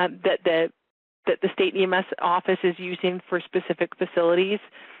that the state EMS office is using for specific facilities,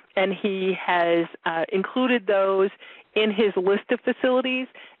 and he has included those in his list of facilities,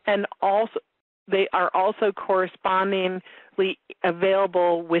 and also they are also correspondingly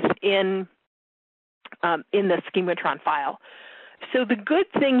available within in the Schematron file. So the good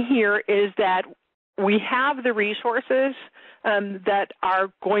thing here is that we have the resources that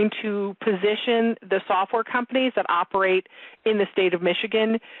are going to position the software companies that operate in the state of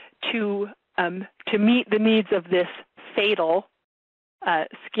Michigan to meet the needs of this fatal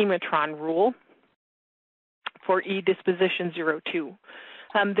Schematron rule for eDisposition 02.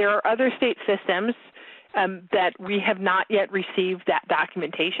 There are other state systems that we have not yet received that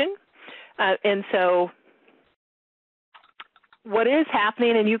documentation. And so what is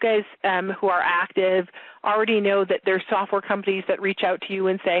happening, and you guys who are active already know that there's software companies that reach out to you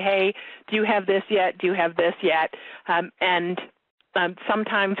and say, hey, do you have this yet? Do you have this yet?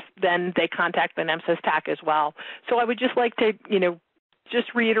 Sometimes then they contact the NEMSIS TAC as well. So I would just like to,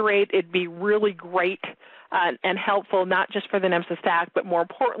 just reiterate, it'd be really great and helpful, not just for the NEMSIS TAC, but more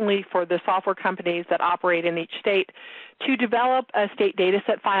importantly for the software companies that operate in each state, to develop a state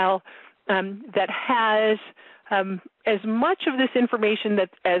dataset file that has as much of this information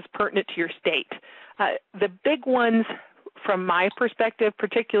that's as pertinent to your state. The big ones from my perspective,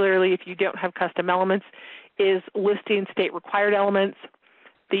 particularly if you don't have custom elements, is listing state required elements,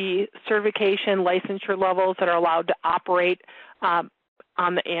 the certification licensure levels that are allowed to operate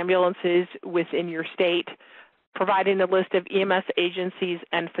on the ambulances within your state, providing a list of EMS agencies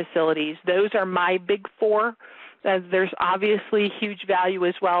and facilities. Those are my big four. There's obviously huge value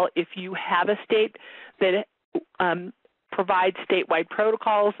as well if you have a state that provides statewide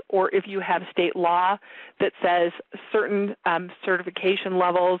protocols, or if you have state law that says certain certification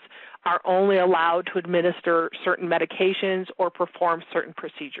levels are only allowed to administer certain medications or perform certain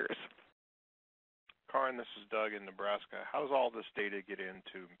procedures. Karin, this is Doug in Nebraska. How does all this data get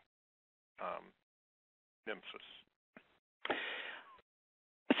into NEMSIS?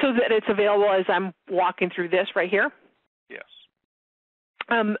 So that it's available as I'm walking through this right here? Yes.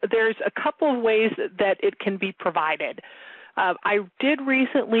 There's a couple of ways that it can be provided. I did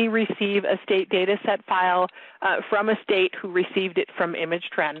recently receive a state data set file from a state who received it from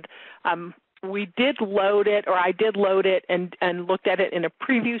ImageTrend. We did load it, or I did load it and looked at it in a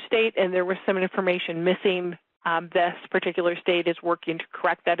preview state, and there was some information missing. This particular state is working to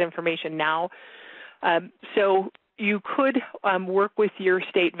correct that information now. So you could work with your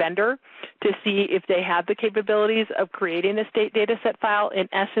state vendor to see if they have the capabilities of creating a state data set file, in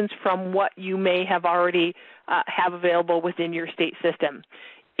essence, from what you may have already have available within your state system.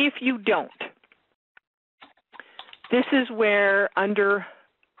 If you don't, this is where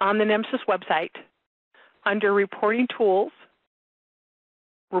on the NEMSIS website, under Reporting Tools,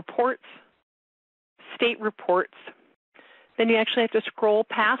 Reports, State Reports, then you actually have to scroll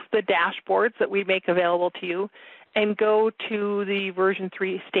past the dashboards that we make available to you and go to the version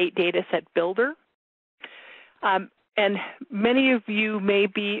 3 State Dataset Builder. And many of you may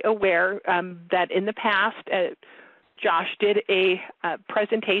be aware that in the past, Josh did a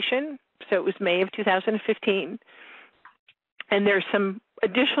presentation, so it was May of 2015, and there's some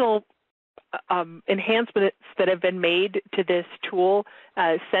additional enhancements that have been made to this tool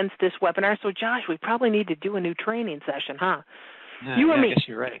since this webinar. So Josh, we probably need to do a new training session, huh? You and me. I guess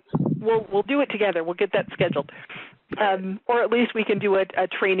you're right. We'll do it together. We'll get that scheduled. Or at least we can do a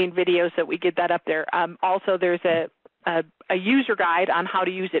training video so that we get that up there. Also, there's a user guide on how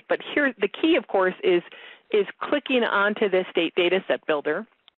to use it. But here, the key, of course, is clicking onto the state dataset builder.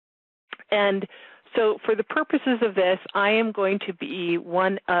 And so for the purposes of this, I am going to be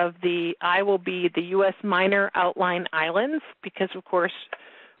I will be the U.S. minor outlying islands because, of course,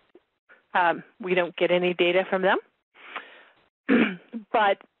 we don't get any data from them.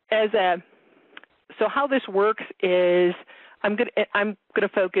 But so how this works is I'm gonna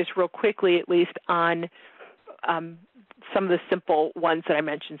focus real quickly, at least, on some of the simple ones that I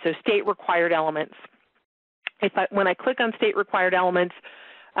mentioned. So state required elements. When I click on state required elements,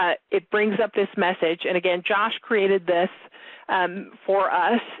 it brings up this message. And again, Josh created this for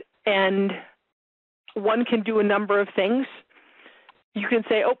us. And one can do a number of things. You can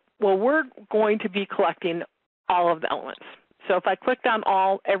say, oh, well, we're going to be collecting all of the elements. So if I clicked on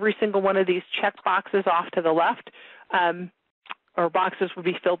every single one of these check boxes off to the left, or boxes would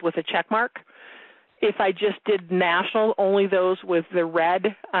be filled with a check mark. If I just did national, only those with the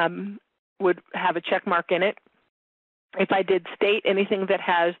red would have a check mark in it. If I did state, anything that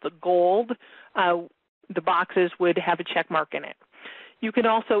has the gold, the boxes would have a check mark in it. You can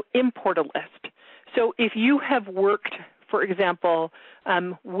also import a list. So if you have worked, for example,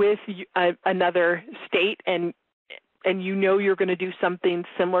 with another state and you know you're going to do something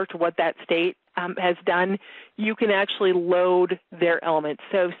similar to what that state has done, you can actually load their elements.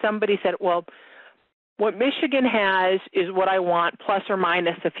 So somebody said, well, what Michigan has is what I want plus or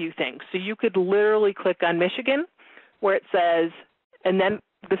minus a few things. So you could literally click on Michigan where it says, and then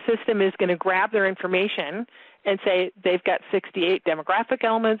the system is going to grab their information and say they've got 68 demographic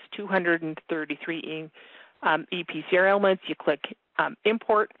elements, 233 EPCR elements. You click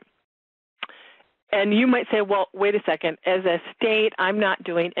import. And you might say, well, wait a second, as a state, I'm not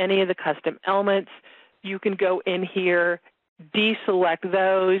doing any of the custom elements. You can go in here, deselect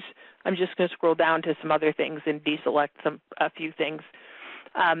those. I'm just going to scroll down to some other things and deselect a few things.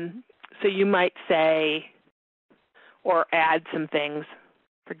 So you might say, or add some things,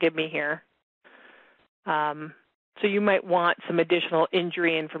 forgive me here. So you might want some additional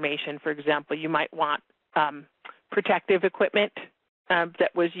injury information. For example, you might want protective equipment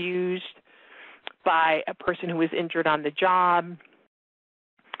that was used by a person who was injured on the job.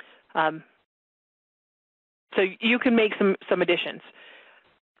 So you can make some additions.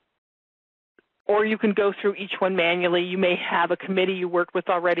 Or you can go through each one manually. You may have a committee you worked with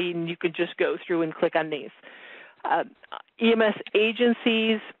already, and you could just go through and click on these. EMS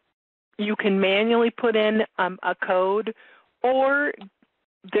agencies, you can manually put in a code, or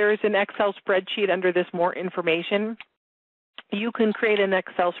there's an Excel spreadsheet under this more information. You can create an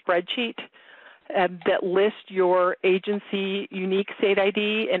Excel spreadsheet that lists your agency unique state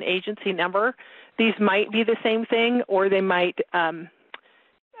ID and agency number. These might be the same thing, or they might have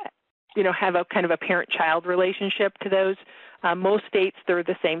a kind of a parent-child relationship to those. Most states, they're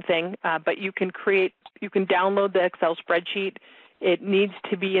the same thing, but you can download the Excel spreadsheet. It needs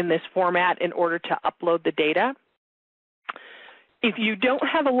to be in this format in order to upload the data. If you don't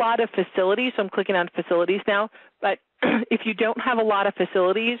have a lot of facilities, so I'm clicking on facilities now, but if you don't have a lot of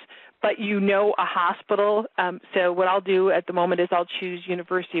facilities, but you know a hospital, so what I'll do at the moment is I'll choose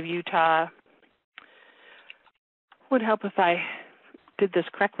University of Utah. Would help if I did this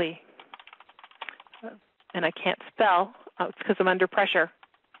correctly, and I can't spell. Oh, it's because I'm under pressure.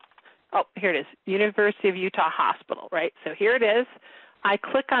 Oh, here it is, University of Utah Hospital, right? So here it is. I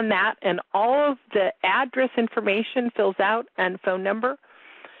click on that, and all of the address information fills out and phone number.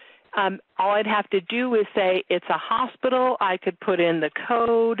 All I'd have to do is say it's a hospital. I could put in the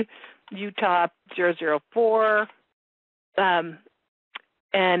code, Utah 004,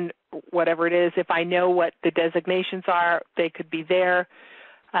 and whatever it is. If I know what the designations are, they could be there.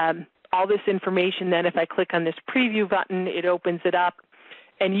 All this information, then if I click on this preview button, it opens it up.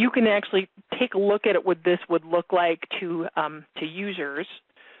 And you can actually take a look at it, what this would look like to users.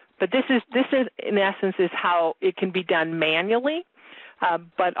 But this is in essence is how it can be done manually.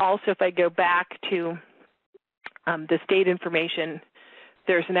 But also if I go back to the state information,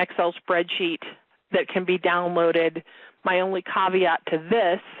 there's an Excel spreadsheet that can be downloaded. My only caveat to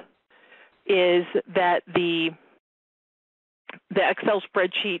this is that the Excel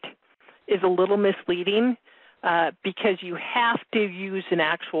spreadsheet is a little misleading. Because you have to use an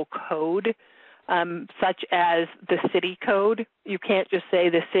actual code, such as the city code. You can't just say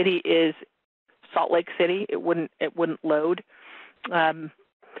the city is Salt Lake City. It wouldn't load.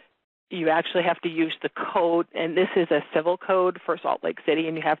 you actually have to use the code, and this is a civil code for Salt Lake City,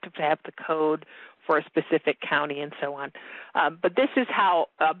 and you have to have the code for a specific county and so on. But this is how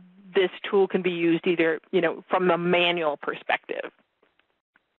this tool can be used, either from the manual perspective.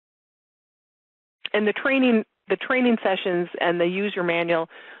 And the training sessions and the user manual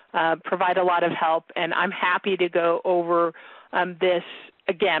provide a lot of help, and I'm happy to go over this.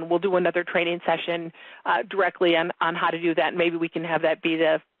 Again, we'll do another training session directly on how to do that, and maybe we can have that be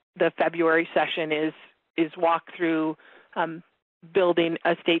the February session is walk through building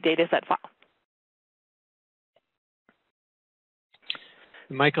a state data set file.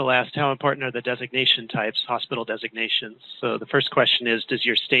 Michael asked, how important are the designation types, hospital designations? So the first question is, does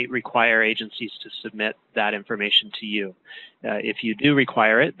your state require agencies to submit that information to you? If you do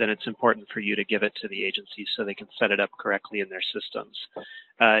require it, then it's important for you to give it to the agency so they can set it up correctly in their systems.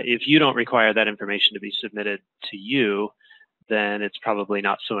 If you don't require that information to be submitted to you, then it's probably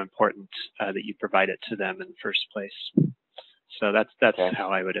not so important that you provide it to them in the first place. So that's okay. How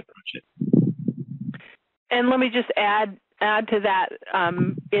I would approach it. And let me just add to that,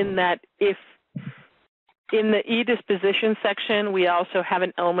 in that if in the e-disposition section, we also have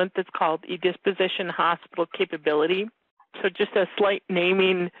an element that's called e-disposition hospital capability. So just a slight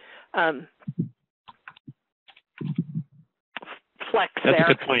naming flex there. That's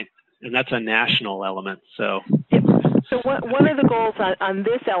a good point, and that's a national element. So. Yep. So one of the goals on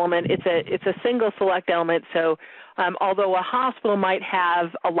this element, it's a single select element. So although a hospital might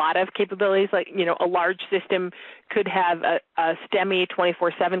have a lot of capabilities, like a large system could have a STEMI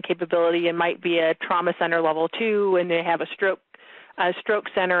 24/7 capability and might be a trauma center level 2, and they have a stroke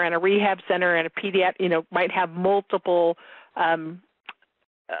center and a rehab center and a pediatric, might have multiple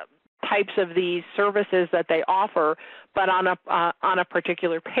types of these services that they offer. But on a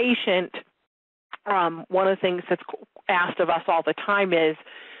particular patient, one of the things that's asked of us all the time is,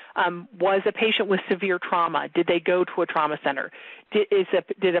 was a patient with severe trauma, did they go to a trauma center?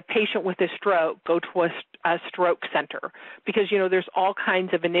 Did a patient with a stroke go to a stroke center? Because, there's all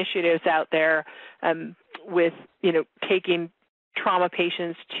kinds of initiatives out there with, taking trauma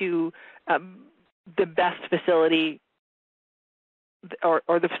patients to the best facility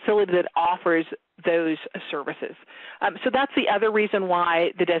or the facility that offers those services. So that's the other reason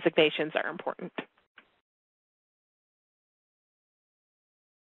why the designations are important.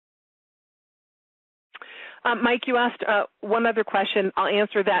 Mike, you asked one other question. I'll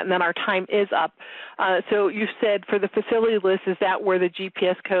answer that, and then our time is up. So you said for the facility list, is that where the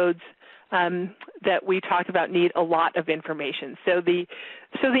GPS codes that we talked about need a lot of information? So the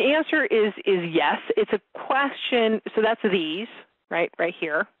answer is yes. It's a question. So that's these right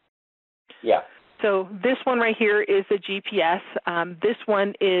here. Yeah. So this one right here is the GPS. This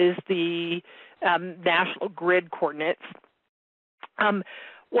one is the national grid coordinates.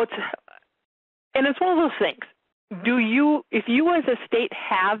 And it's one of those things. If you as a state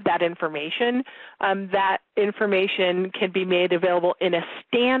have that information can be made available in a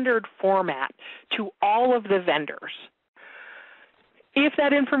standard format to all of the vendors. If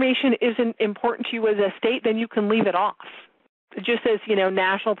that information isn't important to you as a state, then you can leave it off. It just says,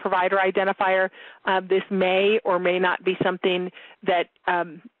 national provider identifier. This may or may not be something that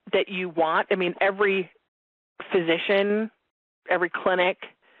you want. I mean, every physician, every clinic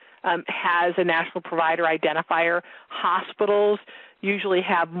has a national provider identifier. Hospitals usually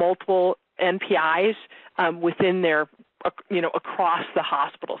have multiple NPIs within their, across the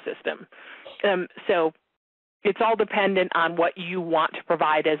hospital system. So it's all dependent on what you want to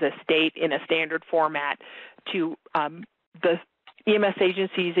provide as a state in a standard format to the EMS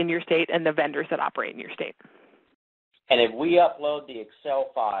agencies in your state and the vendors that operate in your state. And if we upload the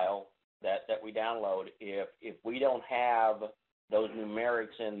Excel file that we download, if we don't have those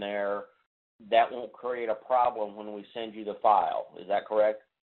numerics in there, that won't create a problem when we send you the file. Is that correct?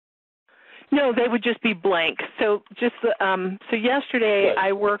 No, they would just be blank. So just so yesterday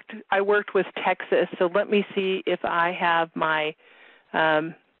I worked with Texas. So let me see if I have my.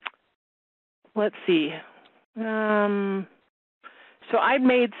 Let's see. So I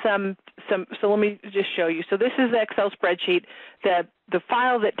made some. So let me just show you. So this is the Excel spreadsheet. The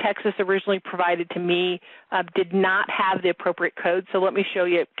file that Texas originally provided to me did not have the appropriate code. So let me show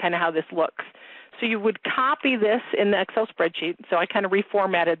you kind of how this looks. So you would copy this in the Excel spreadsheet. So I kind of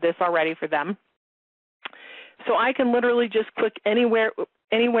reformatted this already for them. So I can literally just click anywhere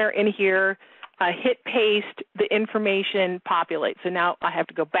in here, hit paste, the information populates. So now I have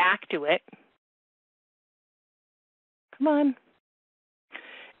to go back to it. Come on.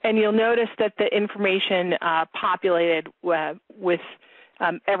 And you'll notice that the information populated with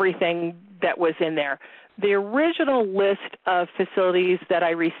everything that was in there. The original list of facilities that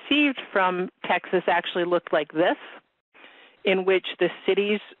I received from Texas actually looked like this, in which the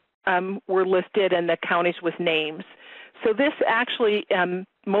cities were listed and the counties with names. So this actually,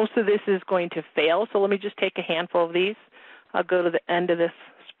 most of this is going to fail. So let me just take a handful of these. I'll go to the end of this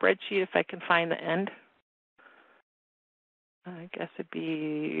spreadsheet if I can find the end. I guess it'd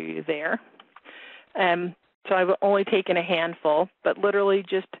be there. So I've only taken a handful, but literally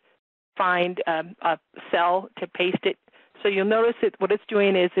just find a cell to paste it. So you'll notice that what it's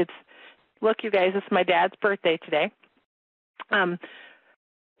doing is look, you guys, it's my dad's birthday today.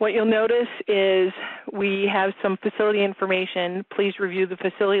 What you'll notice is we have some facility information. Please review the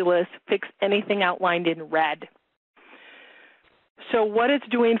facility list, fix anything outlined in red. So what it's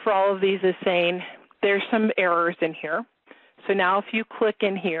doing for all of these is saying there's some errors in here. So now if you click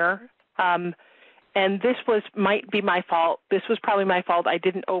in here, and this might be my fault. This was probably my fault. I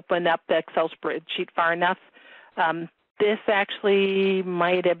didn't open up the Excel spreadsheet far enough. This actually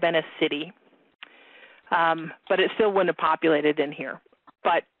might have been a city, but it still wouldn't have populated in here.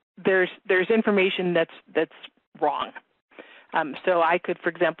 But there's information that's wrong. So I could, for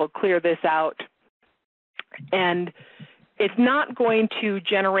example, clear this out, and it's not going to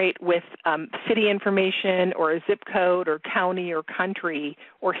generate with city information or a zip code or county or country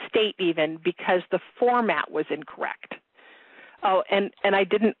or state even, because the format was incorrect. Oh, and I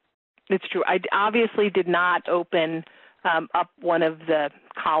didn't, it's true, I obviously did not open up one of the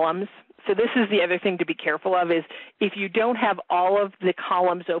columns. So this is the other thing to be careful of, is if you don't have all of the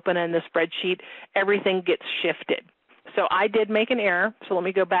columns open in the spreadsheet, everything gets shifted. So I did make an error. So let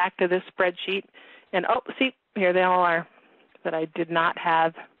me go back to this spreadsheet, and oh, see, here they all are that I did not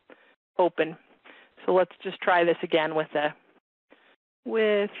have open. So let's just try this again with a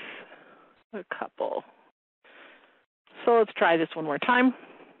couple. So let's try this one more time.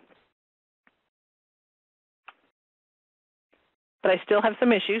 But I still have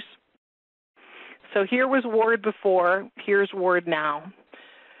some issues. So here was Ward before, here's Ward now.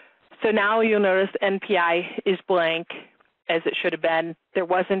 So now you'll notice NPI is blank, as it should have been. There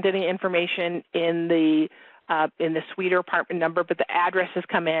wasn't any information in the suite or apartment number, but the address has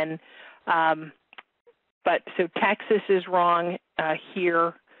come in. But so Texas is wrong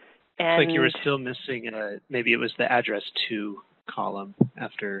here. And it's like you were still missing, maybe it was the address to column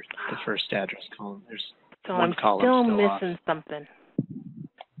after the first address column. There's so one I'm column still off. missing something.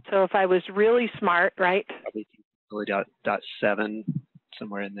 So if I was really smart, right? Probably .7,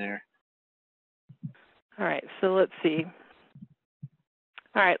 somewhere in there. All right, so let's see.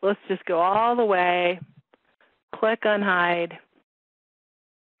 All right, let's just go all the way. Click on hide.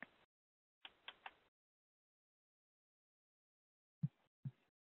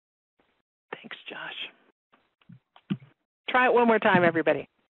 Thanks, Josh. Try it one more time, everybody.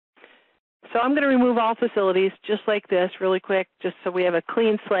 So I'm going to remove all facilities just like this really quick, just so we have a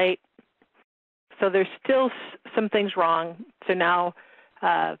clean slate. So there's still some things wrong. So now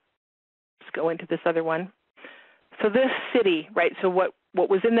let's go into this other one. So this city, right, so what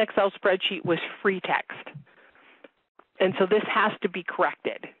was in the Excel spreadsheet was free text. And so this has to be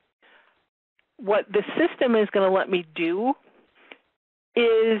corrected. What the system is going to let me do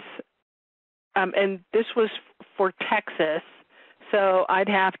is, and this was for Texas, so I'd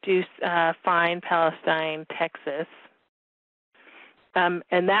have to find Palestine, Texas, and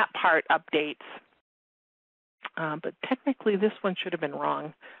that part updates. But technically this one should have been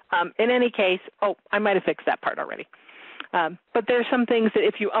wrong. In any case, oh, I might have fixed that part already. But there's some things that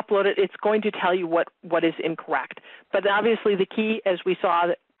if you upload it, it's going to tell you what is incorrect. But obviously the key, as we saw,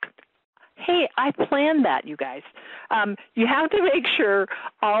 that, hey, I planned that, you guys. You have to make sure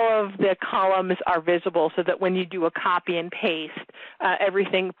all of the columns are visible so that when you do a copy and paste,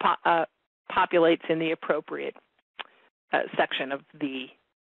 everything populates in the appropriate section of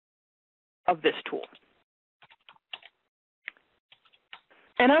this tool.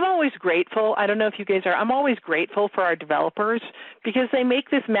 And I'm always grateful, I don't know if you guys are, I'm always grateful for our developers because they make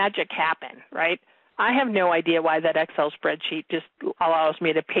this magic happen, right? I have no idea why that Excel spreadsheet just allows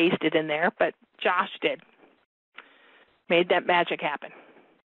me to paste it in there, but Josh did. Made that magic happen.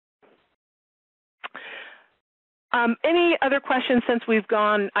 Any other questions since I've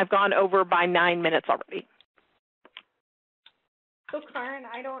gone over by 9 minutes already? So Karen,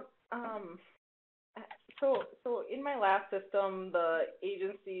 I don't, so in my last system, the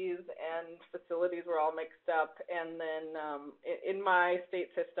agencies and facilities were all mixed up, and then in my state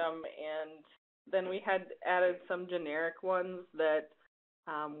system, and then we had added some generic ones that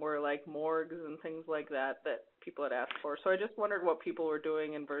were like morgues and things like that people had asked for. So I just wondered what people were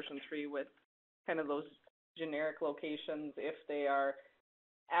doing in version 3 with kind of those generic locations, if they are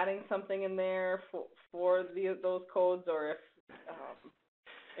adding something in there for those codes, or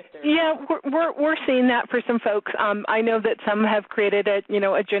if they're yeah, we're seeing that for some folks. I know that some have created a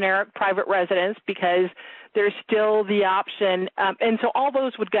generic private residence because there's still the option, and so all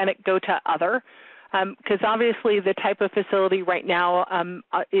those would go to other, because obviously the type of facility right now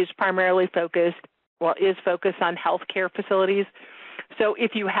is primarily focused on healthcare facilities. So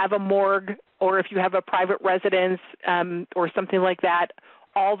if you have a morgue or if you have a private residence or something like that,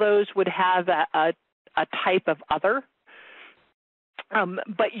 all those would have a type of other.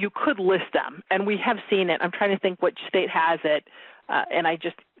 But you could list them, and we have seen it. I'm trying to think which state has it, and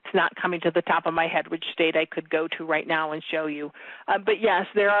it's not coming to the top of my head which state I could go to right now and show you. But yes,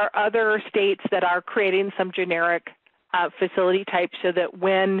 there are other states that are creating some generic facility types so that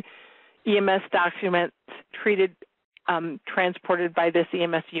when EMS documents transported by this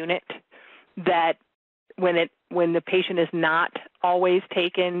EMS unit, that when the patient is not always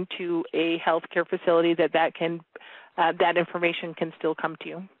taken to a healthcare facility, that information can still come to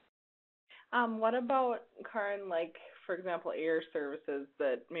you. What about, Karen, like, for example, air services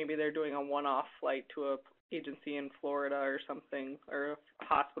that maybe they're doing a one-off flight to a agency in Florida or something, or a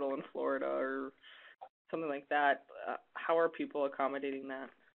hospital in Florida or something like that? How are people accommodating that?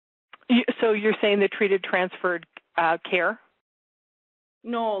 So you're saying the treated transferred care?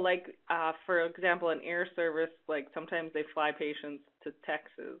 No, like, for example, an air service, like sometimes they fly patients to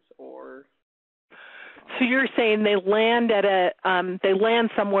Texas or... So you're saying they land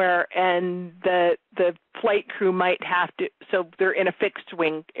somewhere, and the flight crew might have to. So they're in a fixed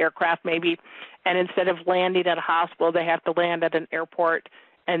wing aircraft maybe, and instead of landing at a hospital, they have to land at an airport,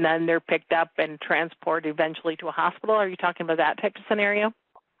 and then they're picked up and transported eventually to a hospital. Are you talking about that type of scenario?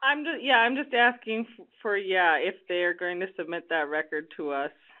 I'm just asking for if they're going to submit that record to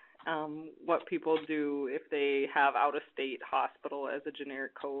us. What people do if they have out-of-state hospital as a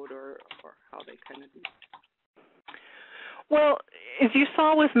generic code, or how they kind of do. Well, as you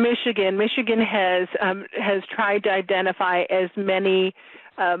saw with Michigan has tried to identify as many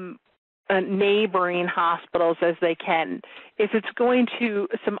neighboring hospitals as they can. If it's going to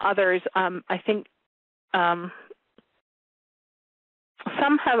some others, I think I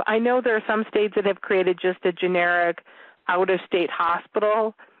know there are some states that have created just a generic out-of-state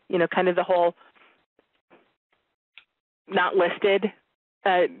hospital, kind of the whole not listed,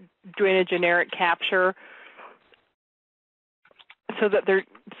 doing a generic capture, so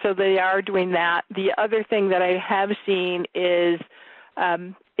they are doing that. The other thing that I have seen is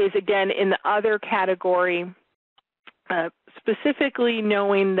again in the other category, specifically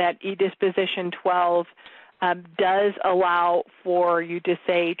knowing that e-disposition 12 does allow for you to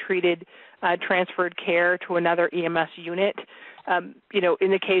say treated transferred care to another EMS unit. In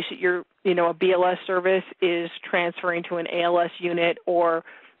the case that you're, a BLS service is transferring to an ALS unit, or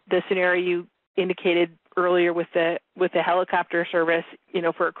the scenario you indicated earlier with the helicopter service,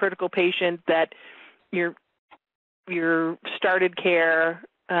 for a critical patient that your started care,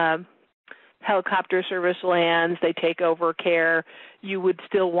 helicopter service lands, they take over care, you would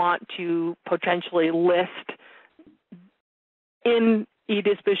still want to potentially list in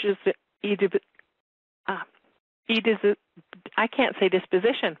I can't say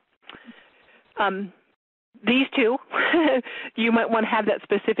disposition. These two, you might want to have that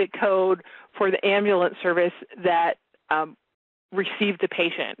specific code for the ambulance service that received the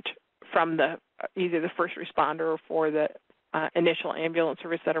patient from either the first responder or for the initial ambulance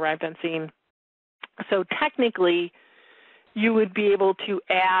service that arrived on scene. So technically, you would be able to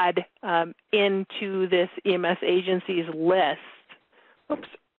add into this EMS agency's list. Oops,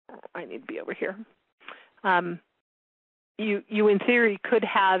 I need to be over here. You in theory could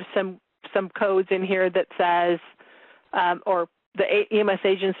have some codes in here that says, or the EMS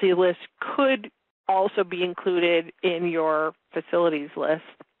agency list could also be included in your facilities list,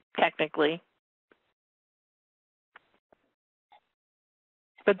 technically.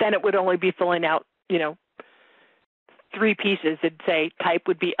 But then it would only be filling out, 3 pieces. It'd say type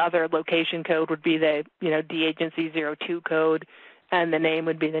would be other, location code would be the, D agency 02 code, and the name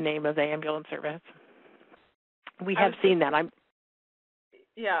would be the name of the ambulance service. We have seen that. I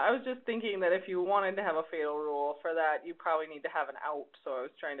was just thinking that if you wanted to have a fatal rule for that, you probably need to have an out. So I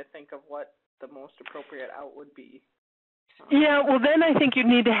was trying to think of what the most appropriate out would be. Yeah, well, then I think you'd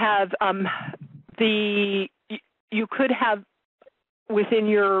need to have you could have within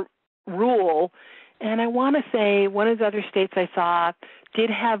your rule, and I want to say one of the other states I saw did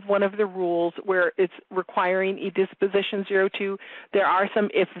have one of the rules where it's requiring e-disposition 02. There are some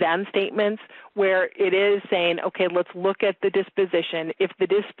if-then statements where it is saying, okay, let's look at the disposition. If the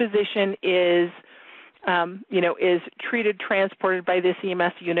disposition is is treated, transported by this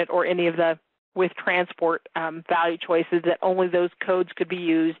EMS unit or any of the with transport value choices, that only those codes could be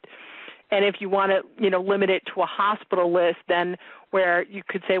used. And if you want to, limit it to a hospital list, then where you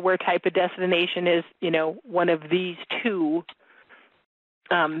could say where type of destination is, one of these two.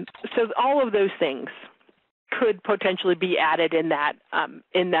 So all of those things could potentially be added in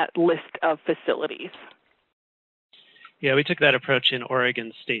that list of facilities. Yeah, we took that approach in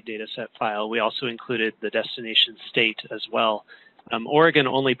Oregon's state data set file. We also included the destination state as well. Oregon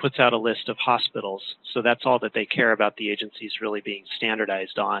only puts out a list of hospitals, so that's all that they care about the agencies really being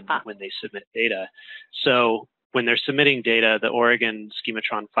standardized on when they submit data. So when they're submitting data, the Oregon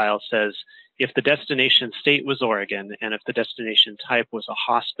Schematron file says if the destination state was Oregon and if the destination type was a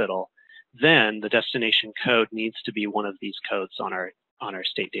hospital, then the destination code needs to be one of these codes on our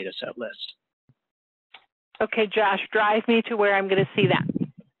state data set list. Okay, Josh, drive me to where I'm going to see that.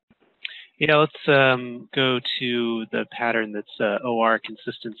 Yeah, let's go to the pattern that's OR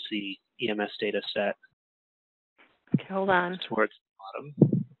consistency EMS data set. Okay, hold on. Towards the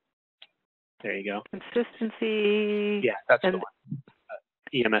bottom. There you go. Consistency. Yeah, that's the one.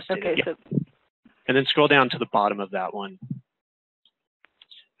 EMS data. Okay, yeah. And then scroll down to the bottom of that one.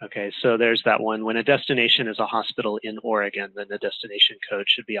 Okay, so there's that one. When a destination is a hospital in Oregon, then the destination code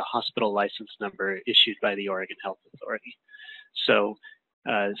should be a hospital license number issued by the Oregon Health Authority. So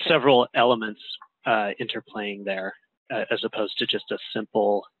several elements interplaying there, as opposed to just a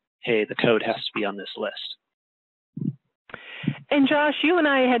simple, hey, the code has to be on this list. And Josh, you and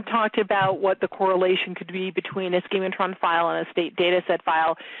I had talked about what the correlation could be between a Schematron file and a state data set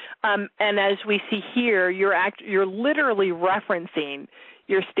file. And as we see here, you're literally referencing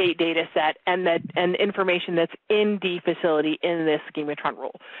your state data set and information that's in the facility in this Schematron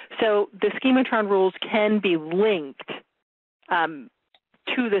rule. So the Schematron rules can be linked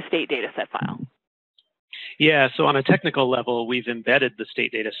to the state data set file. Yeah, so on a technical level, we've embedded the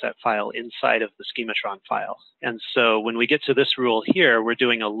state data set file inside of the Schematron file. And so when we get to this rule here, we're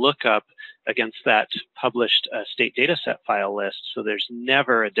doing a lookup against that published state data set file list. So there's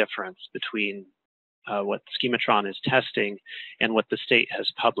never a difference between what Schematron is testing and what the state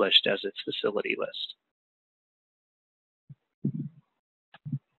has published as its facility list.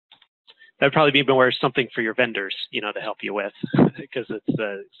 That'd probably be more something for your vendors, to help you with, because it's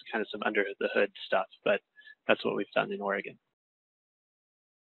kind of some under the hood stuff, but that's what we've done in Oregon.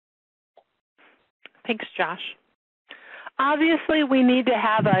 Thanks, Josh. Obviously, we need to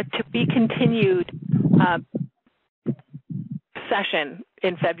have a to be continued session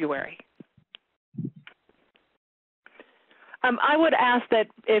in February. I would ask that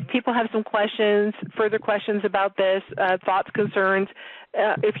if people have some questions, further questions about this, thoughts, concerns,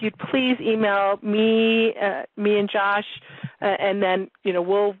 if you'd please email me and Josh, and then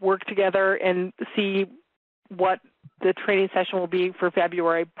we'll work together and see what the training session will be for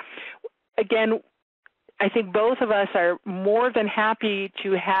February. Again, I think both of us are more than happy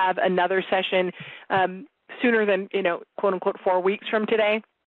to have another session sooner than quote unquote 4 weeks from today.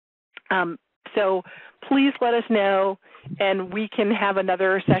 So please let us know, and we can have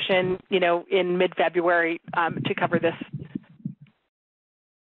another session, in mid-February to cover this.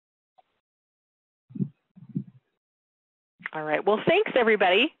 All right. Well, thanks,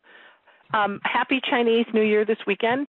 everybody. Happy Chinese New Year this weekend.